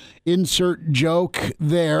season. Insert joke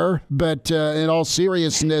there, but in all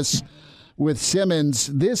seriousness, with Simmons,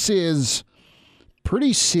 this is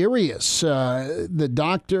pretty serious. The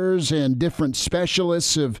doctors and different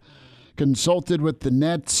specialists have consulted with the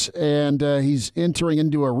Nets, and he's entering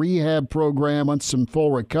into a rehab program on some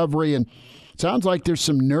full recovery, and it sounds like there's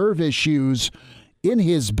some nerve issues in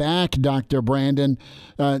his back, Dr. Brandon.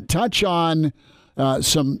 Touch on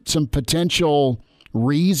some potential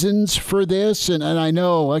reasons for this, and I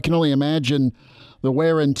know I can only imagine the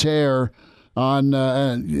wear and tear on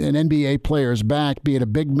an NBA player's back, be it a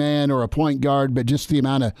big man or a point guard, but just the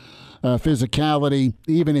amount of physicality,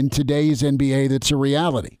 even in today's NBA, that's a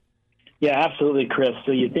reality. Yeah, absolutely, Chris.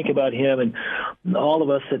 So you think about him, and all of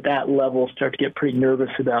us at that level start to get pretty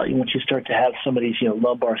nervous about once you start to have some of these,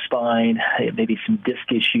 lumbar spine, maybe some disc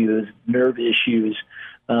issues, nerve issues.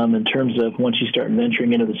 In terms of once you start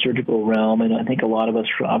venturing into the surgical realm. And I think a lot of us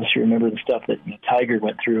obviously remember the stuff that Tiger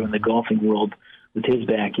went through in the golfing world with his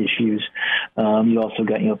back issues. You also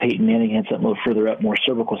got, Peyton Manning had something a little further up, more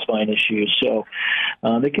cervical spine issues. So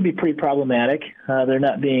they can be pretty problematic. They're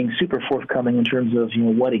not being super forthcoming in terms of,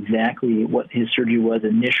 what his surgery was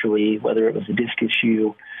initially, whether it was a disc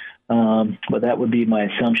issue, But that would be my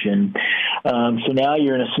assumption. So now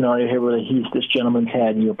you're in a scenario here where this gentleman's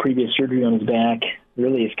had previous surgery on his back,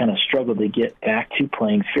 really has kind of struggled to get back to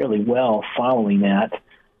playing fairly well following that.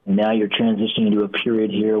 And now you're transitioning into a period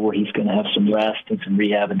here where he's going to have some rest and some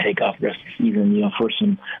rehab and take off the rest of the season, for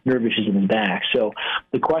some nerve issues in his back. So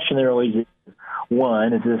the question there always is,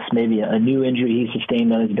 one, is this maybe a new injury he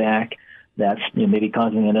sustained on his back that's maybe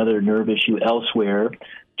causing another nerve issue elsewhere?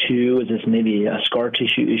 Two, is this maybe a scar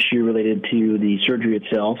tissue issue related to the surgery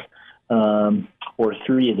itself? Or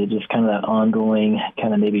three, is it just kind of that ongoing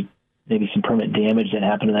kind of maybe some permanent damage that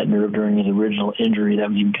happened to that nerve during his original injury that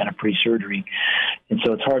was even kind of pre-surgery? And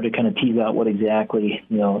so it's hard to kind of tease out what exactly,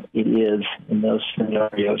 it is in those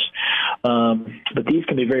scenarios. But these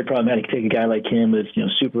can be very problematic. Take a guy like him who's,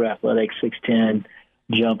 super athletic, 6'10",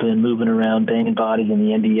 jumping, moving around, banging bodies in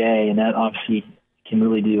the NBA, and that obviously can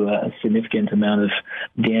really do a significant amount of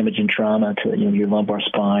damage and trauma to your lumbar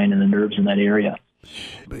spine and the nerves in that area.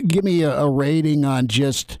 Give me a rating on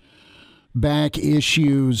just back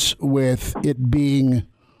issues with it being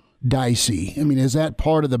dicey. I mean, is that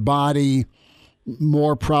part of the body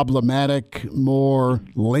more problematic, more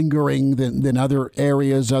lingering than other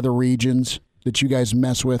areas, other regions that you guys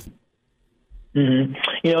mess with? Mm-hmm.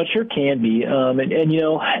 It sure can be. And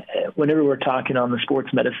whenever we're talking on the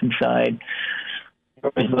sports medicine side,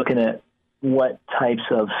 we're always looking at what types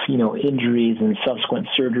of, injuries and subsequent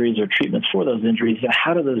surgeries or treatments for those injuries.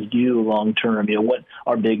 How do those do long term? What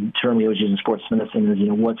our big term we always use in sports medicine is,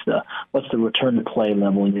 what's the return to play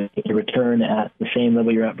level? You return at the same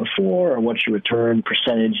level you're at before, or what's your return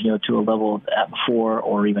percentage, to a level at before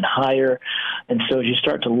or even higher? And so as you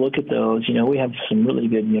start to look at those, we have some really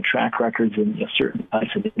good, track records in certain types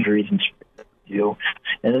of injuries and do.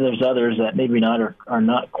 And then there's others that maybe are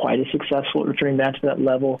not quite as successful at returning back to that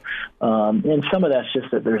level. And some of that's just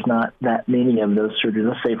that there's not that many of those surgeries.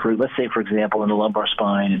 Let's say for example, in the lumbar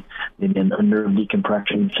spine and in a nerve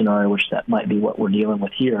decompression scenario, which that might be what we're dealing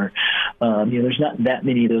with here. There's not that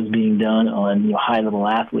many of those being done on high-level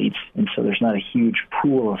athletes, and so there's not a huge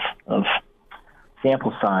pool of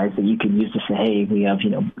sample size that you can use to say, hey, we have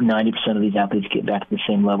 90% of these athletes get back to the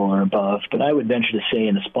same level or above. But I would venture to say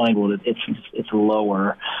in the spine world it's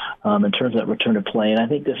lower in terms of that return to play. And I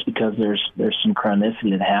think that's because there's some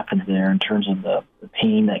chronicity that happens there in terms of the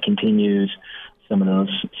pain that continues. Some of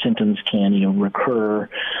those symptoms can recur.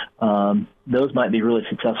 Those might be really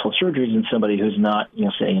successful surgeries in somebody who's not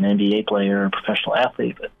say an NBA player or a professional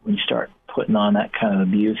athlete. But when you start putting on that kind of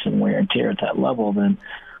abuse and wear and tear at that level, then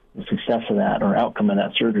the success of that or outcome of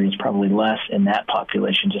that surgery is probably less in that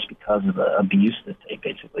population just because of the abuse that they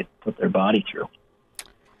basically put their body through.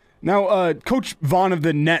 Now, Coach Vaughn of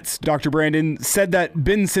the Nets, Dr. Brandon, said that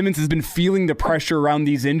Ben Simmons has been feeling the pressure around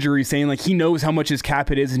these injuries, saying like he knows how much his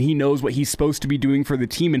cap it is and he knows what he's supposed to be doing for the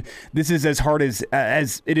team. And this is as hard as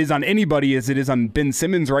it is on anybody as it is on Ben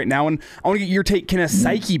Simmons right now. And I want to get your take. Can a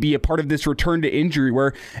psyche be a part of this return to injury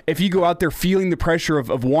where if you go out there feeling the pressure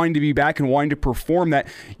of wanting to be back and wanting to perform, that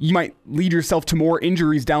you might lead yourself to more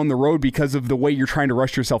injuries down the road because of the way you're trying to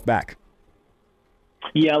rush yourself back?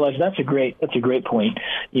 Yeah, Les, that's a great point.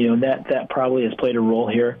 That probably has played a role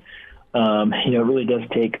here. It really does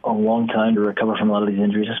take a long time to recover from a lot of these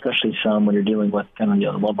injuries, especially some when you're dealing with kind of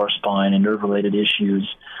the lumbar spine and nerve-related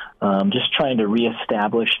issues. Just trying to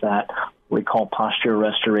reestablish that what we call posture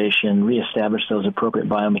restoration, reestablish those appropriate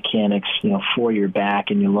biomechanics, for your back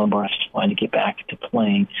and your lumbar spine to get back to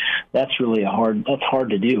playing. That's really hard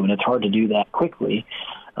to do, and it's hard to do that quickly.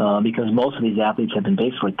 Because most of these athletes have been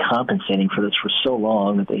basically compensating for this for so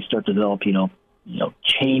long that they start to develop,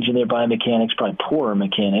 change in their biomechanics, probably poorer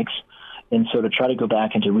mechanics. And so to try to go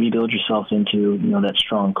back and to rebuild yourself into, that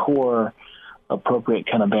strong core, appropriate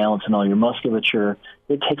kind of balance in all your musculature,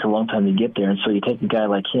 it takes a long time to get there. And so you take a guy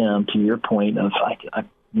like him, to your point of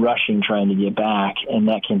rushing, trying to get back, and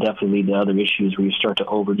that can definitely lead to other issues where you start to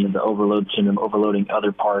the overload syndrome, overloading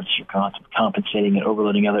other parts, you're compensating and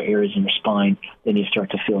overloading other areas in your spine. Then you start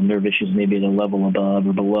to feel nerve issues maybe at a level above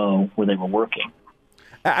or below where they were working.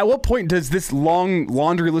 At what point does this long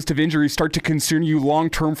laundry list of injuries start to concern you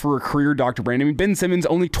long-term for a career, Dr. Brandon? I mean, Ben Simmons,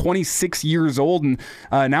 only 26 years old, and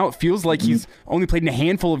now it feels like he's only played in a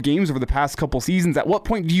handful of games over the past couple seasons. At what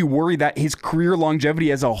point do you worry that his career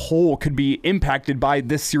longevity as a whole could be impacted by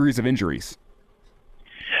this series of injuries?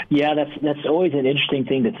 Yeah, that's always an interesting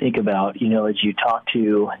thing to think about, as you talk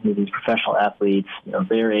to these professional athletes,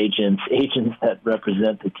 their agents that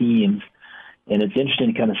represent the teams. And it's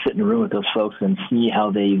interesting to kind of sit in a room with those folks and see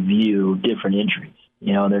how they view different injuries.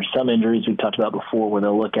 There's some injuries we've talked about before where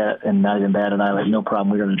they'll look at and not even bat an eye, like, no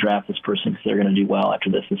problem, we're going to draft this person because they're going to do well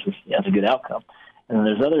after this. That's a good outcome. And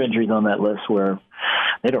there's other injuries on that list where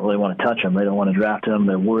they don't really want to touch them. They don't want to draft them.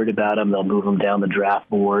 They're worried about them. They'll move them down the draft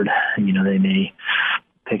board. You know, they may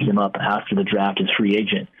pick him up after the draft as free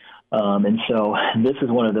agent. And so this is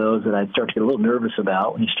one of those that I'd start to get a little nervous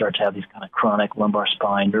about when you start to have these kind of chronic lumbar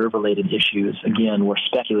spine nerve-related issues. Again, we're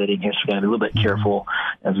speculating here, so we've got to be a little bit careful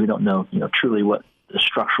as we don't know, truly what the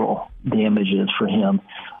structural damage is for him.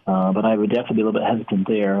 But I would definitely be a little bit hesitant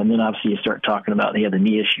there. And then obviously you start talking about the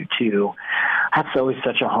knee issue too. That's always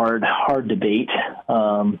such a hard debate.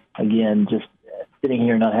 Again, just sitting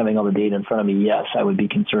here not having all the data in front of me, yes, I would be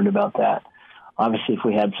concerned about that. Obviously, if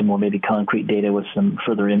we had some more maybe concrete data with some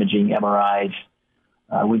further imaging, MRIs,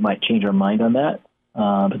 we might change our mind on that.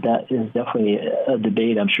 But that is definitely a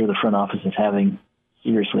debate I'm sure the front office is having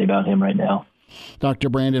seriously about him right now. Dr.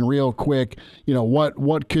 Brandon, real quick,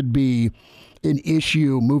 what could be an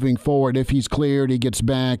issue moving forward if he's cleared, he gets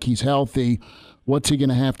back, he's healthy? What's he going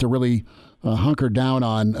to have to really hunker down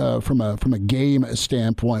on from a game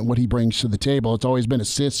standpoint, what he brings to the table? It's always been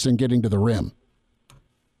assists and getting to the rim.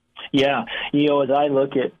 Yeah. As I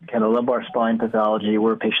look at kind of lumbar spine pathology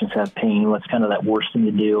where patients have pain, what's kind of that worst thing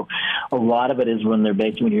to do? A lot of it is when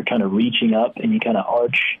you're kind of reaching up and you kind of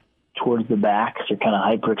arch towards the back. So you're kind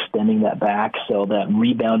of hyperextending that back. So that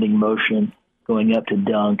rebounding motion going up to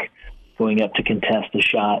dunk, going up to contest the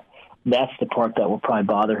shot, that's the part that will probably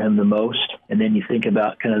bother him the most. And then you think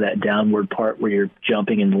about kind of that downward part where you're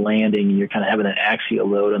jumping and landing, and you're kind of having an axial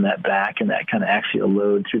load on that back, and that kind of axial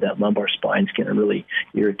load through that lumbar spine is going to really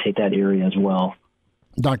irritate that area as well.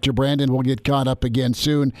 Dr. Brandon, we'll get caught up again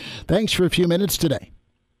soon. Thanks for a few minutes today.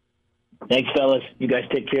 Thanks, fellas. You guys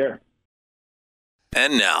take care.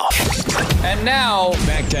 And now,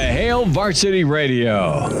 back to Hail Varsity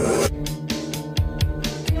Radio.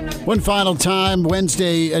 One final time,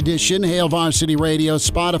 Wednesday edition, Hail Varsity Radio,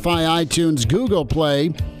 Spotify, iTunes, Google Play.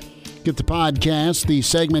 Get the podcast, the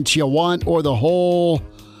segments you want, or the whole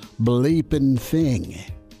bleeping thing,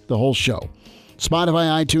 the whole show.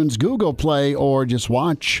 Spotify, iTunes, Google Play, or just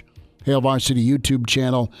watch Hail Varsity YouTube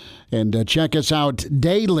channel. And check us out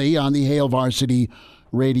daily on the Hail Varsity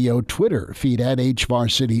Radio Twitter feed at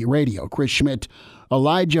HVarsity Radio. Chris Schmidt,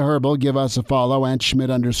 Elijah Herbel, give us a follow at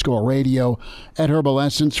Schmidt_radio, at Herbal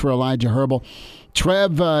Essence for Elijah Herbel.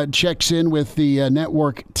 Trev checks in with the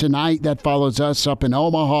network tonight. That follows us up in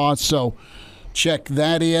Omaha, so check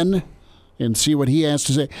that in and see what he has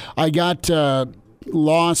to say. I got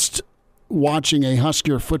lost watching a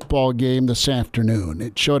Husker football game this afternoon.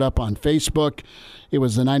 It showed up on Facebook. It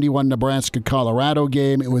was the 91 Nebraska-Colorado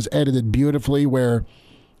game. It was edited beautifully where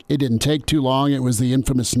it didn't take too long. It was the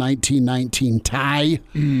infamous 1919 tie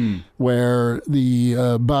where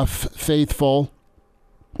the Buff faithful,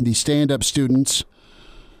 the stand-up students,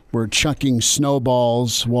 were chucking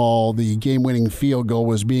snowballs while the game-winning field goal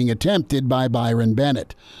was being attempted by Byron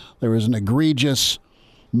Bennett. There was an egregious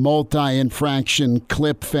multi-infraction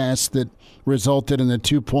clip fest that resulted in a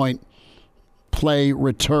 2-point play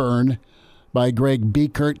return by Greg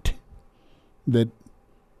Biekert that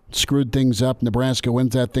screwed things up. Nebraska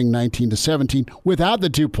wins that thing 19-17 without the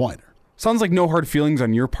 2-pointer. Sounds like no hard feelings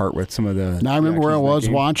on your part with some of the. Now I remember where I was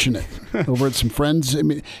watching it over at some friends. I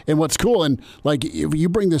mean, and what's cool, and like if you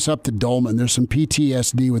bring this up to Dolman, there's some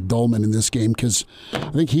PTSD with Dolman in this game because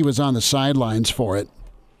I think he was on the sidelines for it.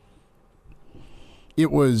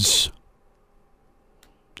 It was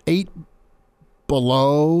 8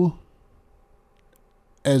 below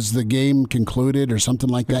as the game concluded or something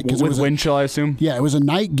like that. With wind chill, I assume? Yeah, it was a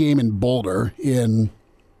night game in Boulder in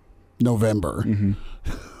November. Mm-hmm.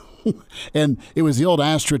 And it was the old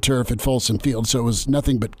AstroTurf at Folsom Field, so it was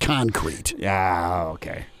nothing but concrete. Yeah,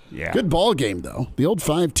 okay. Yeah. Good ball game, though. The old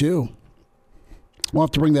 5-2. We'll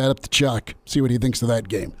have to bring that up to Chuck, see what he thinks of that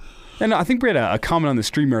game. And I think we had a comment on the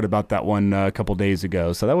StreamYard about that one a couple days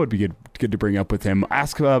ago, so that would be good to bring up with him.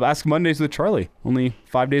 Ask Mondays with Charlie, only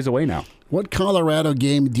 5 days away now. What Colorado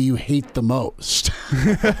game do you hate the most?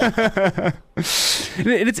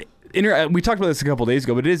 We talked about this a couple days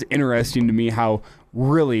ago, but it is interesting to me how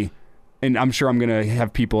really, and I'm sure I'm going to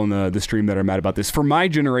have people in the stream that are mad about this. For my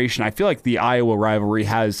generation, I feel like the Iowa rivalry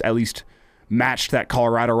has at least matched that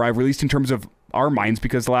Colorado rivalry, at least in terms of our minds,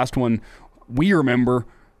 because the last one we remember,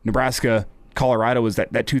 Nebraska, Colorado, was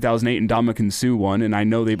that 2008 and Dominican Sue one, and I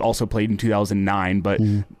know they've also played in 2009, but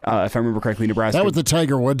if I remember correctly, Nebraska... That was the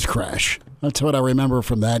Tiger Woods crash. That's what I remember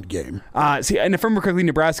from that game. And if I remember correctly,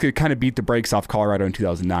 Nebraska kind of beat the brakes off Colorado in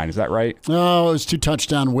 2009. Is that right? Oh, it was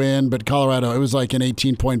 2-touchdown win, but Colorado, it was like an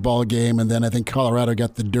 18-point ball game, and then I think Colorado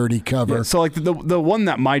got the dirty cover. Yeah, so like the one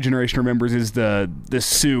that my generation remembers is the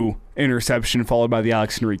Sue interception followed by the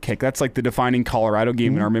Alex Henry kick. That's like the defining Colorado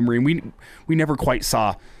game in our memory, and we never quite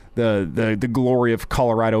saw the glory of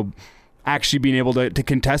Colorado actually being able to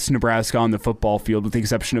contest Nebraska on the football field, with the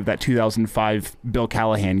exception of that 2005 Bill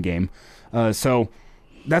Callahan game. So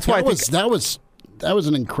that's why that was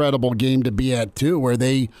an incredible game to be at too, where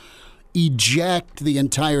they eject the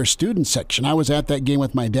entire student section. I was at that game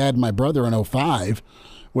with my dad and my brother in 2005,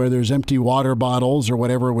 where there's empty water bottles or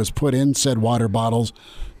whatever was put in said water bottles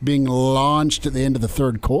being launched at the end of the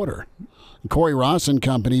third quarter. Corey Ross and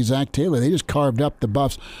company, Zach Taylor, they just carved up the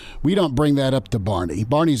Buffs. We don't bring that up to Barney.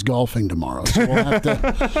 Barney's golfing tomorrow, so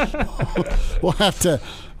we'll have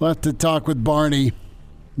to talk with Barney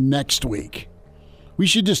next week. We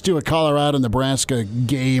should just do a Colorado-Nebraska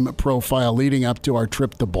game profile leading up to our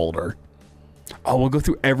trip to Boulder. Oh, we'll go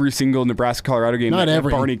through every single Nebraska-Colorado game that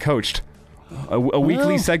Barney coached. A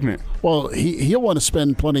weekly segment. Well, he'll want to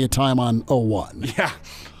spend plenty of time on 01.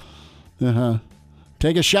 Yeah.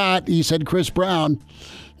 Take a shot, he said Chris Brown.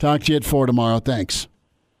 Talk to you at 4 tomorrow. Thanks.